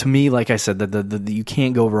 to me, like I said, the you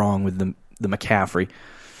can't go wrong with the McCaffrey.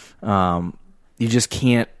 You just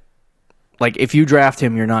can't. Like, if you draft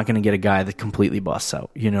him, you're not going to get a guy that completely busts out.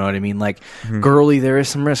 You know what I mean? Like, Gurley, there is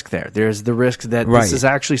some risk there. There's the risk that this is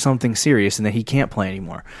actually something serious and that he can't play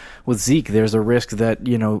anymore. With Zeke, there's a risk that,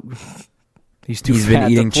 you know, he's too fat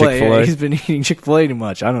to play. Chick-fil-A. He's been eating Chick-fil-A too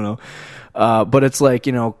much. I don't know. But it's like,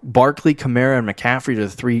 you know, Barkley, Kamara, and McCaffrey are the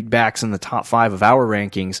three backs in the top 5 of our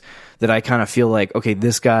rankings that I kind of feel like, okay,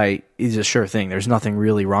 this guy is a sure thing. There's nothing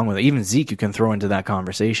really wrong with it. Even Zeke you can throw into that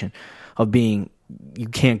conversation of being, you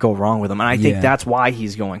can't go wrong with him. And I think that's why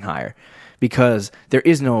he's going higher, because there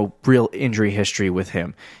is no real injury history with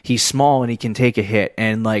him. He's small and he can take a hit,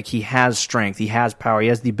 and like he has strength, he has power, he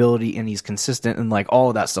has the ability, and he's consistent and like all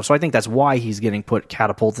of that stuff. So I think that's why he's getting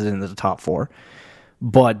catapulted into the top 4.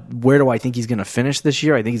 But where do I think he's going to finish this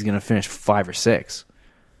year? I think he's going to finish 5 or 6.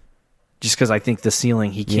 Just because I think the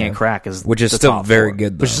ceiling he can't crack is which is the still top very 4,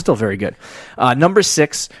 good. Though. Which is still very good. Number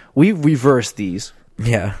 6, we reversed these.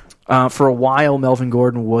 Yeah. For a while, Melvin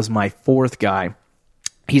Gordon was my 4th guy.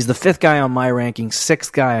 He's the 5th guy on my ranking,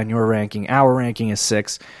 6th guy on your ranking. Our ranking is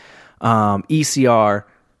 6. ECR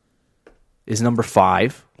is number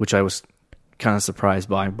 5, which I was kind of surprised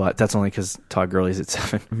by, but that's only because Todd Gurley's at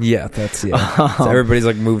 7. Yeah, that's so everybody's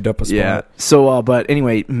like moved up a spot. Yeah. So, but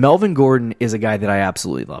anyway, Melvin Gordon is a guy that I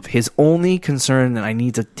absolutely love. His only concern that I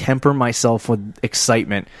need to temper myself with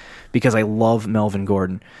excitement, because I love Melvin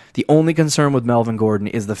Gordon. The only concern with Melvin Gordon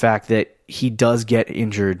is the fact that he does get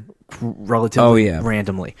injured relatively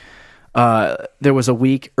randomly. There was a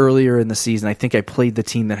week earlier in the season, I think I played the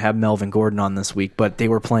team that had Melvin Gordon on this week, but they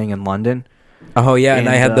were playing in London. Oh, yeah, and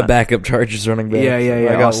I had the backup Chargers running back. Yeah,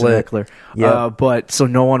 I got Austin lit. Eckler. Yeah. But so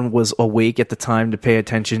no one was awake at the time to pay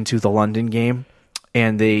attention to the London game,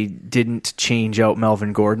 and they didn't change out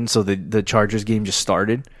Melvin Gordon, so the Chargers game just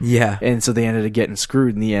started. Yeah. And so they ended up getting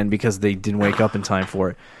screwed in the end because they didn't wake up in time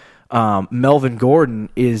for it. Melvin Gordon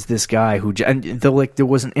is this guy who, and there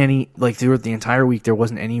wasn't any, like throughout the entire week, there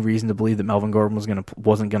wasn't any reason to believe that Melvin Gordon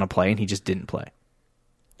wasn't gonna play, and he just didn't play.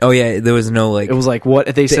 Oh yeah, there was no like. It was like what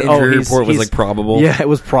they said. Injury report was like probable. Yeah, it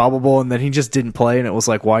was probable, and then he just didn't play, and it was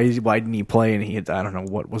like why didn't he play? And I don't know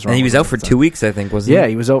what was wrong. And he was out for 2 weeks, I think, wasn't he? Yeah,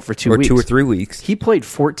 he was out for 2 weeks, or 2 or 3 weeks. He played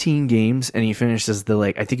 14 games, and he finished as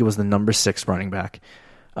I think it was the number 6 running back.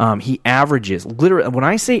 He averages, literally, when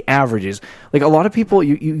I say averages, like a lot of people,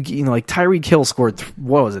 you know, like Tyreek Hill scored,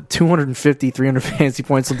 250, 300 fantasy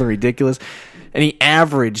points, something ridiculous, and he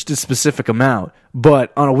averaged a specific amount,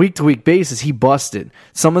 but on a week-to-week basis, he busted.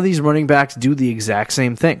 Some of these running backs do the exact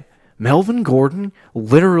same thing. Melvin Gordon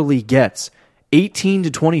literally gets 18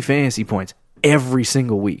 to 20 fantasy points every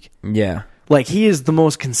single week. Yeah. Like, he is the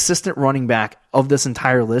most consistent running back of this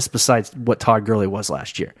entire list besides what Todd Gurley was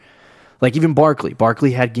last year. Like, even Barkley.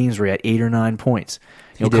 Barkley had games where he had 8 or 9 points.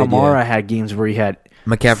 Kamara had games where he had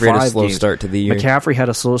McCaffrey had a slow games. start to the year. McCaffrey had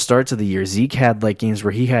a slow start to the year. Zeke had like games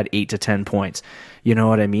where he had 8 to 10 points. You know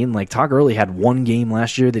what I mean? Like, Todd Gurley had one game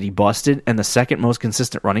last year that he busted, and the second most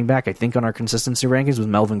consistent running back, I think, on our consistency rankings was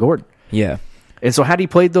Melvin Gordon. Yeah. And so had he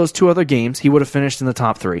played those 2 other games, he would have finished in the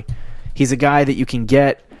top 3. He's a guy that you can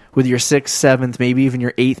get with your 6th, 7th, maybe even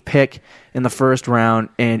your 8th pick in the first round,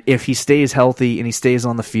 and if he stays healthy and he stays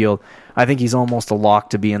on the field, I think he's almost a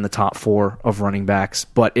lock to be in the top 4 of running backs.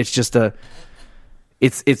 But it's just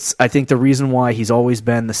It's I think the reason why he's always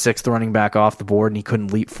been the 6th running back off the board and he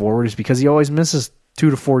couldn't leap forward is because he always misses 2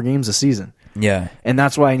 to 4 games a season. Yeah. And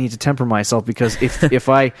that's why I need to temper myself, because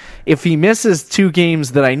if he misses 2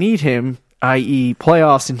 games that I need him, i.e.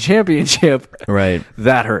 playoffs and championship, right,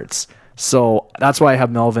 that hurts. So that's why I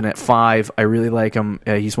have Melvin at 5. I really like him.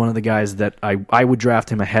 He's one of the guys that I would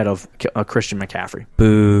draft him ahead of Christian McCaffrey.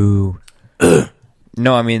 Boo.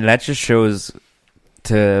 No, I mean, that just shows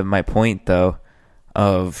to my point, though,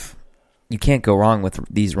 of you can't go wrong with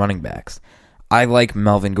these running backs. I like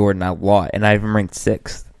Melvin Gordon a lot, and I have him ranked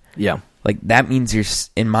 6th. Yeah. Like, that means you're,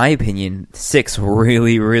 in my opinion, 6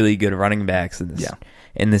 really, really good running backs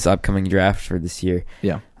in this upcoming draft for this year.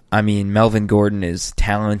 Yeah. I mean, Melvin Gordon is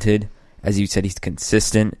talented. As you said, he's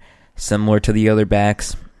consistent, similar to the other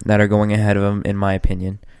backs that are going ahead of him, in my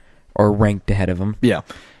opinion, or ranked ahead of him. Yeah.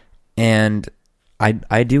 And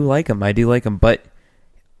I do like him. But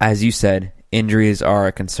as you said, injuries are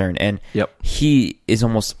a concern, and he is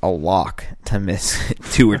almost a lock to miss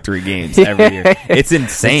 2 or 3 games every year. It's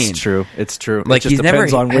insane. It's true. Like, it just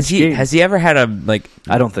depends on which game. Has he ever had a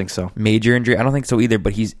I don't think so. Major injury? I don't think so either.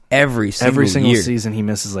 But he's every single year. Season he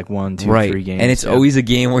misses like 1, 2, 3 games, and it's always a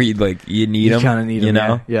game where you need him. Kind of need him, you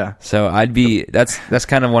know. Yeah. So that's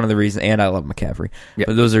kind of one of the reasons. And I love McCaffrey. Yep.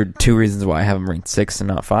 But those are 2 reasons why I have him ranked 6 and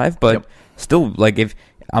not 5. But still, like, if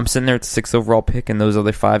I'm sitting there at the 6th overall pick, and those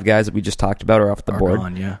other 5 guys that we just talked about are off the board.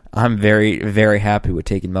 Gone, I'm very, very happy with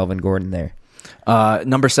taking Melvin Gordon there.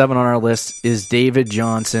 Number 7 on our list is David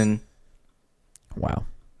Johnson. Wow.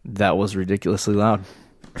 That was ridiculously loud.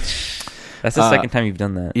 That's the second time you've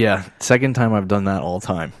done that. Yeah, second time I've done that all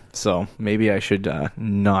time. So maybe I should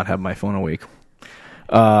not have my phone awake.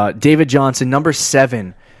 David Johnson, number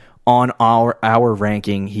 7 on our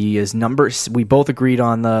ranking. He is we both agreed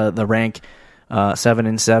on the rank. 7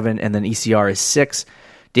 and 7, and then ECR is 6.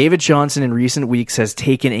 David Johnson in recent weeks has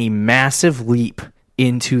taken a massive leap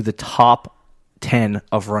into the top 10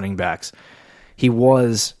 of running backs. He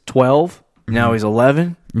was 12, now he's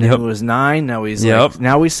 11, then he was 9, now he's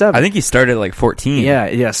now he's 7. I think he started at like 14.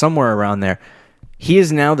 Yeah, somewhere around there. He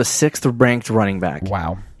is now the 6th ranked running back.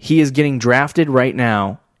 Wow. He is getting drafted right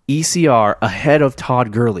now, ECR, ahead of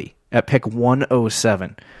Todd Gurley at pick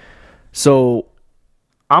 107. So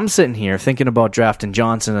I'm sitting here thinking about drafting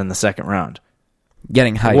Johnson in the 2nd round.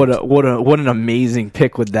 Getting hyped. What an amazing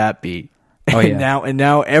pick would that be? Oh, yeah. And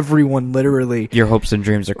now everyone literally, your hopes and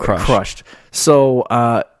dreams are crushed.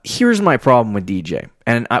 So here's my problem with DJ,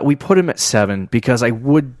 and we put him at 7 because I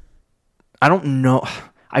don't know.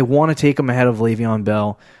 I want to take him ahead of Le'Veon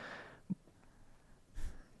Bell.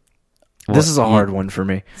 This is a hard one for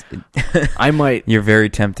me. I might. You're very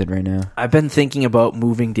tempted right now. I've been thinking about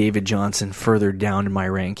moving David Johnson further down in my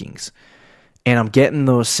rankings, and I'm getting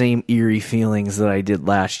those same eerie feelings that I did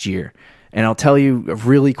last year. And I'll tell you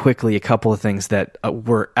really quickly a couple of things that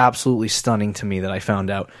were absolutely stunning to me that I found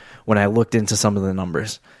out when I looked into some of the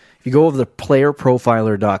numbers. If you go over to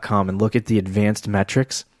playerprofiler.com and look at the advanced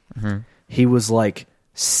metrics, he was like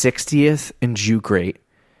 60th in juke rate.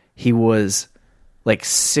 He was like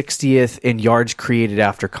 60th in yards created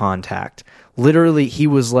after contact. Literally, he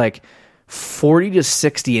was like 40 to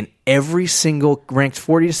 60 in ranked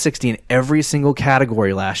 40 to 60 in every single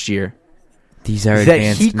category last year. These are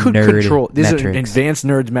advanced nerd These metrics. are advanced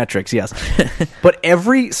nerd metrics, yes. But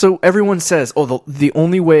so everyone says, the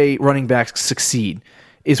only way running backs succeed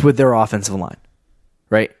is with their offensive line,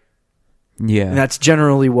 right? Yeah. And that's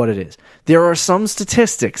generally what it is. There are some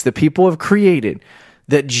statistics that people have created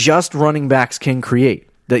that just running backs can create,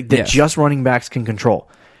 that just running backs can control.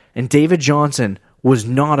 And David Johnson was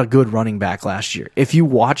not a good running back last year. If you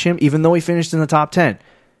watch him, even though he finished in the top 10,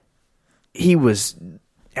 he was,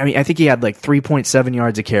 I think he had like 3.7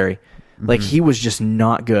 yards a carry. Like, he was just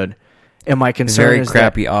not good. And my concern is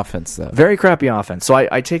crappy offense, though. Very crappy offense. So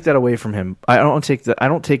I take that away from him. I don't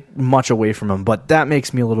take much away from him, but that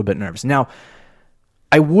makes me a little bit nervous. Now,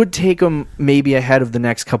 I would take him maybe ahead of the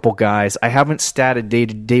next couple guys. I haven't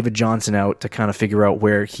statted David Johnson out to kind of figure out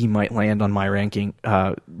where he might land on my ranking,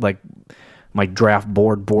 like my draft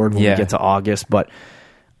board when we get to August. But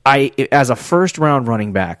as a first round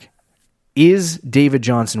running back, is David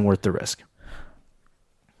Johnson worth the risk?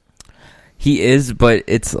 He is, but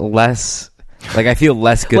it's less. Like, I feel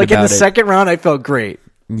less good. Like, about in the second round, I felt great.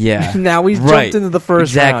 Yeah. Now he's jumped into the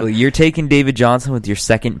first round. Exactly. You're taking David Johnson with your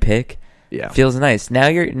second pick. Yeah. Feels nice. Now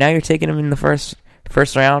you're taking him in the first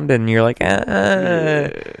round, and you're like,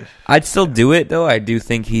 I'd still do it, though. I do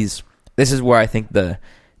think this is where I think the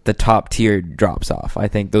top tier drops off. I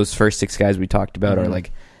think those first 6 guys we talked about are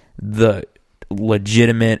like the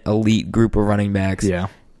legitimate elite group of running backs. Yeah.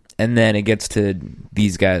 And then it gets to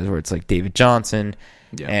these guys where it's like David Johnson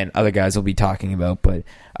and other guys we'll be talking about. But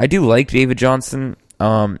I do like David Johnson,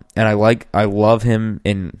 and I love him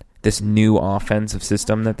in this new offensive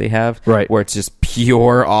system that they have, right? Where it's just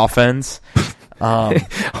pure offense,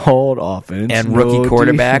 hold offense, and rookie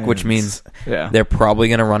quarterback, defense. Which means they're probably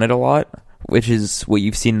going to run it a lot, which is what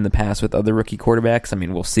you've seen in the past with other rookie quarterbacks. I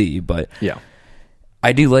mean, we'll see, but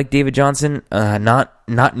I do like David Johnson,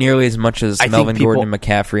 not nearly as much as Melvin Gordon and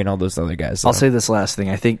McCaffrey and all those other guys. I'll say this last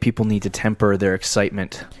thing: I think people need to temper their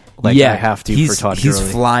excitement. I have to for Todd Gurley.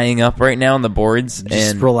 He's flying up right now on the boards.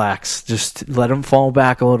 Just relax. Just let him fall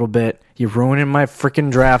back a little bit. You're ruining my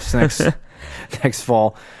freaking drafts next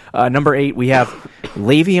fall. Number 8, we have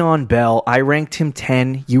Le'Veon Bell. I ranked him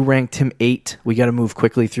 10. You ranked him 8. We got to move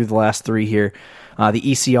quickly through the last 3 here. The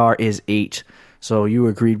ECR is 8. So you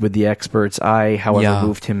agreed with the experts. I, however,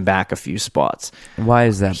 moved him back a few spots. Why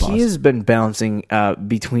is that, boss? He has been bouncing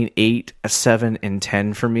between 8, 7, and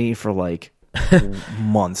 10 for me for like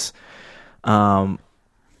months.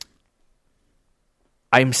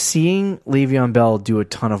 I'm seeing Le'Veon Bell do a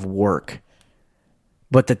ton of work,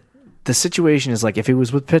 but the situation is like if he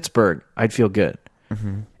was with Pittsburgh, I'd feel good.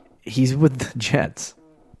 Mm-hmm. He's with the Jets.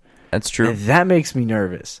 That's true. And that makes me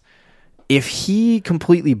nervous. If he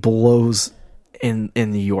completely blows in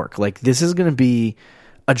New York, like this is going to be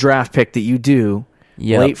a draft pick that you do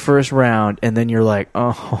late first round, and then you're like,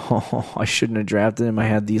 oh, I shouldn't have drafted him. I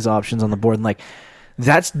had these options on the board, and like.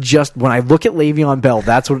 That's just when I look at Le'Veon Bell.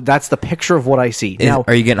 That's the picture of what I see. Now,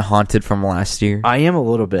 are you getting haunted from last year? I am a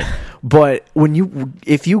little bit, but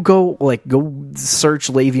if you go search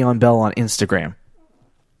Le'Veon Bell on Instagram.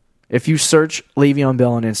 If you search Le'Veon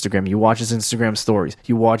Bell on Instagram, you watch his Instagram stories,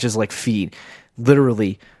 you watch his feed.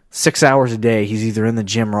 Literally 6 hours a day, he's either in the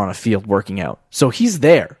gym or on a field working out. So he's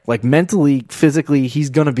there, mentally, physically, he's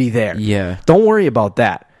gonna be there. Yeah. Don't worry about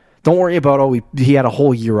that. Don't worry about he had a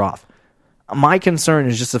whole year off. My concern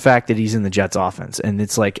is just the fact that he's in the Jets offense, and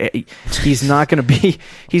it's he's not going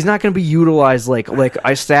to be utilized like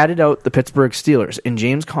I statted out the Pittsburgh Steelers, and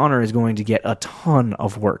James Conner is going to get a ton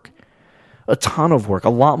of work, a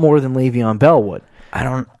lot more than Le'Veon Bell would.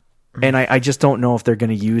 I just don't know if they're going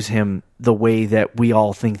to use him the way that we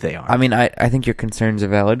all think they are. I mean, I think your concerns are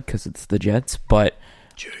valid because it's the Jets, but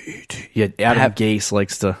Adam Gase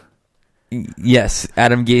likes to. Yes,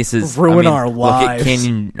 Adam Gase is ruin our lives.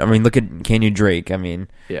 Look at Kenyon Drake. I mean,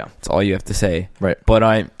 yeah, that's all you have to say. Right. But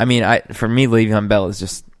for me, Le'Veon Bell is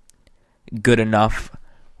just good enough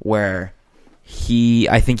where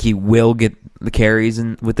I think he will get the carries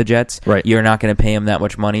with the Jets. Right. You're not going to pay him that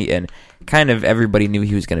much money, and kind of everybody knew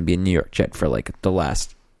he was going to be a New York Jet for the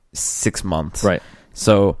last 6 months. Right.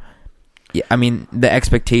 So. Yeah, I mean, the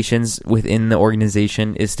expectations within the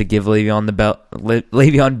organization is to give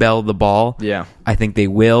Le'Veon Bell the ball. Yeah. I think they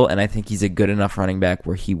will, and I think he's a good enough running back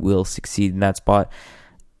where he will succeed in that spot.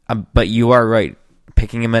 But you are right.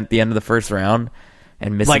 Picking him at the end of the first round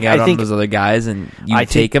and missing out on those other guys, and you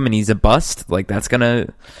take him and he's a bust, that's gonna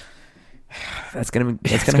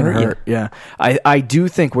hurt you. Yeah. I do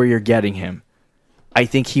think where you're getting him, I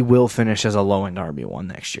think he will finish as a low-end RB1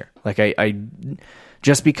 next year.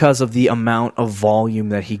 Just because of the amount of volume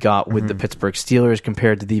that he got with the Pittsburgh Steelers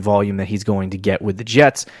compared to the volume that he's going to get with the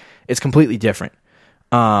Jets, it's completely different.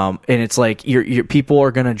 And it's your people are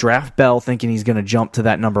going to draft Bell thinking he's going to jump to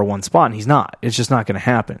that number 1 spot, and he's not. It's just not going to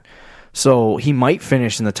happen. So he might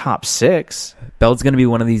finish in the top 6. Bell's going to be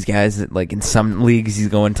one of these guys that, in some leagues he's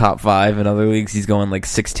going top 5, in other leagues he's going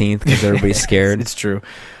 16th because everybody's scared. It's true.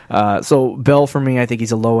 So Bell, for me, I think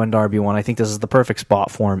he's a low-end RB1. I think this is the perfect spot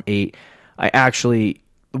for him, 8. I actually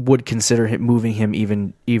would consider moving him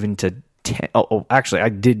even to 10. Actually,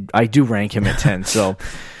 I do rank him at 10. So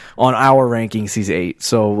on our rankings, he's 8.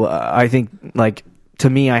 So I think to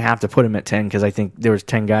me, I have to put him at 10 because I think there's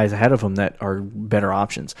 10 guys ahead of him that are better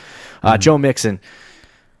options. Joe Mixon,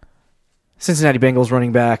 Cincinnati Bengals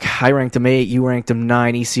running back. I ranked him 8. You ranked him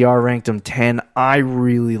 9. ECR ranked him 10. I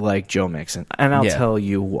really like Joe Mixon, and I'll tell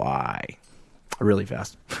you why. Really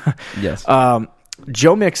fast. Yes.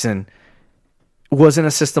 Joe Mixon was in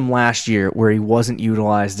a system last year where he was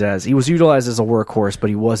utilized as a workhorse, but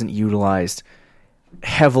he wasn't utilized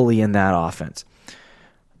heavily in that offense.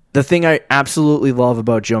 The thing I absolutely love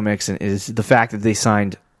about Joe Mixon is the fact that they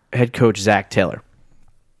signed head coach Zach Taylor.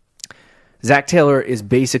 Zach Taylor is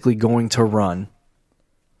basically going to run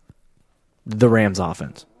the Rams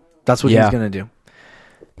offense. That's what he's going to do.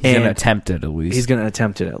 He's going to attempt it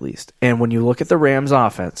at least. And when you look at the Rams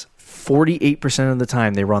offense, 48% of the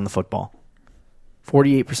time they run the football.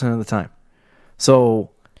 48% of the time.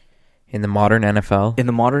 So in the modern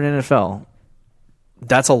NFL,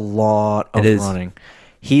 that's a lot of running.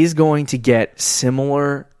 He's going to get a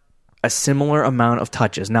similar amount of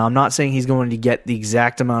touches. Now, I'm not saying he's going to get the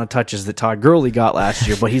exact amount of touches that Todd Gurley got last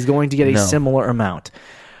year, but he's going to get a similar amount.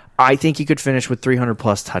 I think he could finish with 300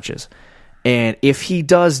 plus touches. And if he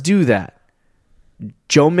does do that,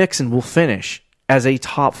 Joe Mixon will finish as a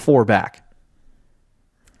top 4 back.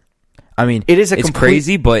 I mean, it's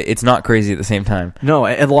crazy, but it's not crazy at the same time. No,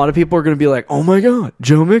 and a lot of people are going to be like, oh my God,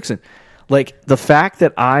 Joe Mixon. The fact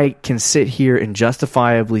that I can sit here and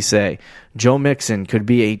justifiably say Joe Mixon could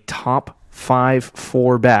be a top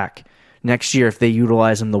 5-4 back next year if they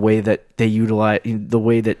utilize him the way that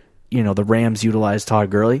the Rams utilize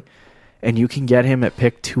Todd Gurley, and you can get him at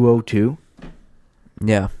pick 202.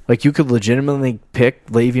 Yeah. You could legitimately pick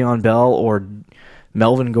Le'Veon Bell or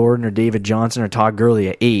Melvin Gordon or David Johnson or Todd Gurley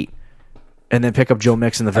at 8. And then pick up Joe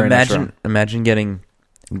Mixon the very next round. Imagine getting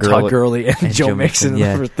Todd Gurley and Joe Mixon.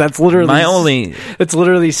 Yeah. That's literally it's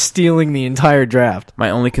literally stealing the entire draft. My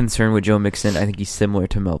only concern with Joe Mixon, I think he's similar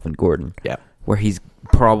to Melvin Gordon. Yeah. Where he's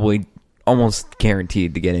probably almost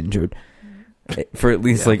guaranteed to get injured for at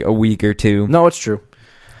least like a week or two. No, it's true.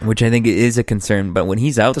 Which I think is a concern, but when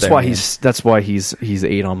he's out that's why he's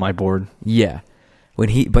 8 on my board. Yeah. But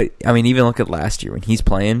I mean, even look at last year when he's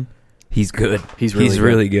playing, he's good. He's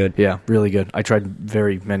really good. Yeah, really good. I tried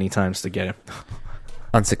very many times to get him.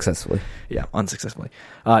 Unsuccessfully. Yeah, unsuccessfully.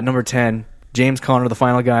 Number 10, James Conner, the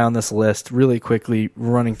final guy on this list. Really quickly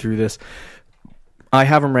running through this. I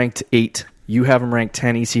have him ranked 8. You have him ranked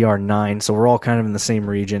 10, ECR 9, so we're all kind of in the same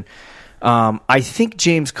region. I think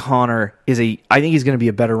James Conner I think he's going to be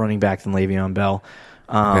a better running back than Le'Veon Bell.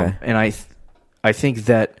 Okay. And I think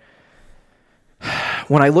that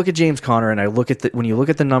when I look at James Conner and when you look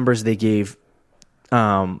at the numbers they gave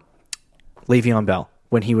Le'Veon Bell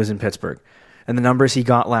when he was in Pittsburgh and the numbers he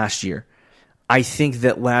got last year, I think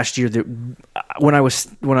that last year when I was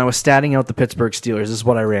statting out the Pittsburgh Steelers, this is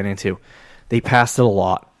what I ran into. They passed it a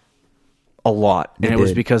lot. And it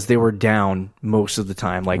was because they were down most of the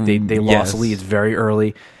time. Like they lost leads very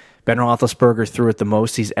early. Ben Roethlisberger threw it the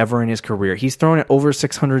most he's ever in his career. He's thrown it over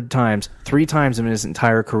 600 times, 3 times in his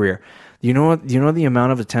entire career. You know the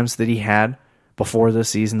amount of attempts that he had before this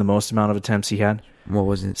season, the most amount of attempts he had? What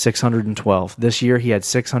was it? 612. This year he had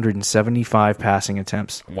 675 passing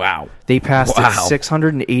attempts. Wow. They passed it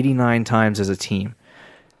 689 times as a team.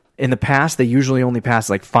 In the past, they usually only pass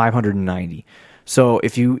like 590. So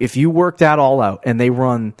if you work that all out and they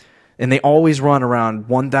always run around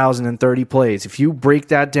 1,030 plays, if you break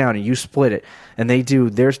that down and you split it, and they do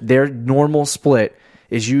their normal split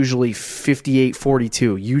is usually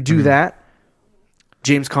 58-42. You do that,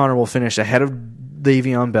 James Conner will finish ahead of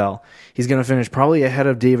Le'Veon Bell. He's going to finish probably ahead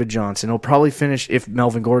of David Johnson. He'll probably finish, if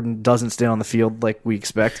Melvin Gordon doesn't stay on the field like we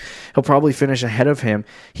expect, he'll probably finish ahead of him.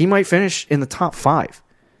 He might finish in the top 5.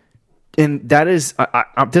 And that is,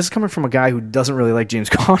 this is coming from a guy who doesn't really like James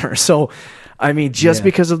Conner. So, I mean,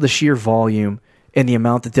 because of the sheer volume and the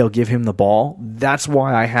amount that they'll give him the ball, that's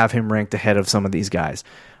why I have him ranked ahead of some of these guys.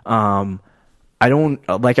 I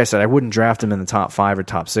don't, like I said, I wouldn't draft him in the top 5 or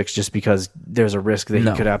top 6 just because there's a risk that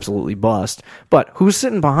he could absolutely bust. But who's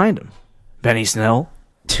sitting behind him? Benny Snell?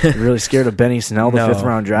 You're really scared of Benny Snell, the 5th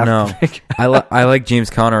round draft pick? I like James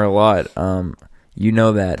Conner a lot. You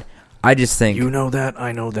know that. I just think... You know that,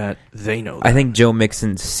 I know that, they know that. I think Joe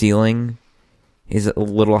Mixon's ceiling is a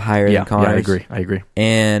little higher than Conner's. Yeah, I agree.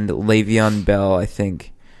 And Le'Veon Bell, I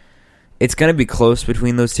think... It's going to be close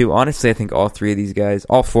between those two. Honestly, I think all 4 of these guys,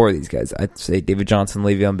 I'd say David Johnson,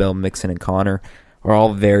 Le'Veon Bell, Mixon, and Conner are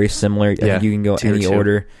all very similar. I think you can go any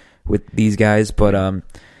order with these guys. But,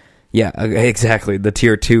 yeah, exactly, the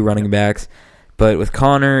tier 2 running backs. But with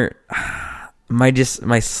Conner, my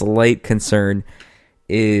slight concern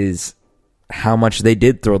is how much they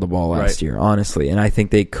did throw the ball last year, honestly. And I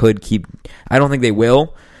think they could keep... I don't think they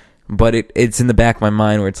will, but it's in the back of my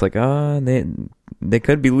mind where it's like, they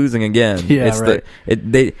could be losing again. Yeah,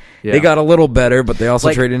 They got a little better, but they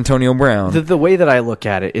also traded Antonio Brown. The way that I look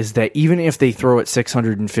at it is that even if they throw it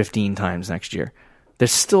 615 times next year,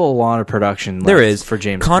 there's still a lot of production left there is. For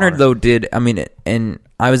James Conner. Though, and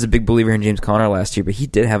I was a big believer in James Conner last year, but he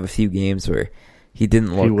did have a few games where he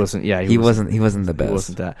didn't look... He wasn't the best. He wasn't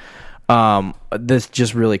that. This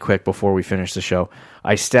just really quick before we finish the show.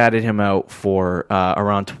 I statted him out for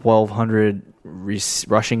around 1,200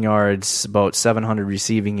 rushing yards, about 700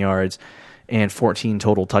 receiving yards, and 14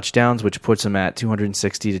 total touchdowns, which puts him at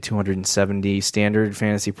 260 to 270 standard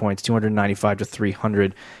fantasy points, 295 to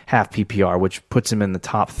 300 half PPR, which puts him in the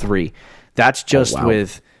top 3. That's just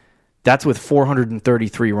That's with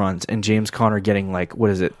 433 runs, and James Conner getting I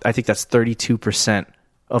think that's 32%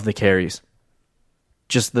 of the carries.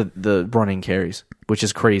 Just the running carries, which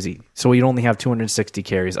is crazy. So you'd only have 260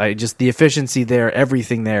 carries. The efficiency there,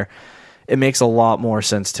 everything there, it makes a lot more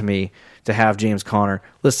sense to me to have James Conner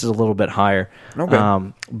listed a little bit higher.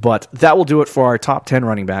 Okay. But that will do it for our top 10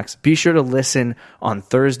 running backs. Be sure to listen on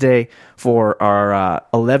Thursday for our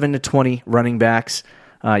 11 to 20 running backs.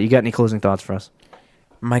 You got any closing thoughts for us?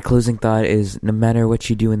 My closing thought is, no matter what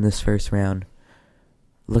you do in this first round,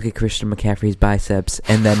 look at Christian McCaffrey's biceps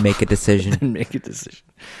and then make a decision.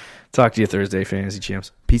 Talk to you Thursday, Fantasy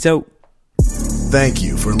Champs. Peace out. Thank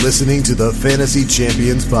you for listening to the Fantasy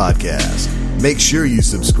Champions Podcast. Make sure you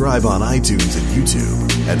subscribe on iTunes and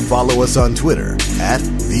YouTube and follow us on Twitter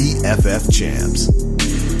 @TheFFChamps.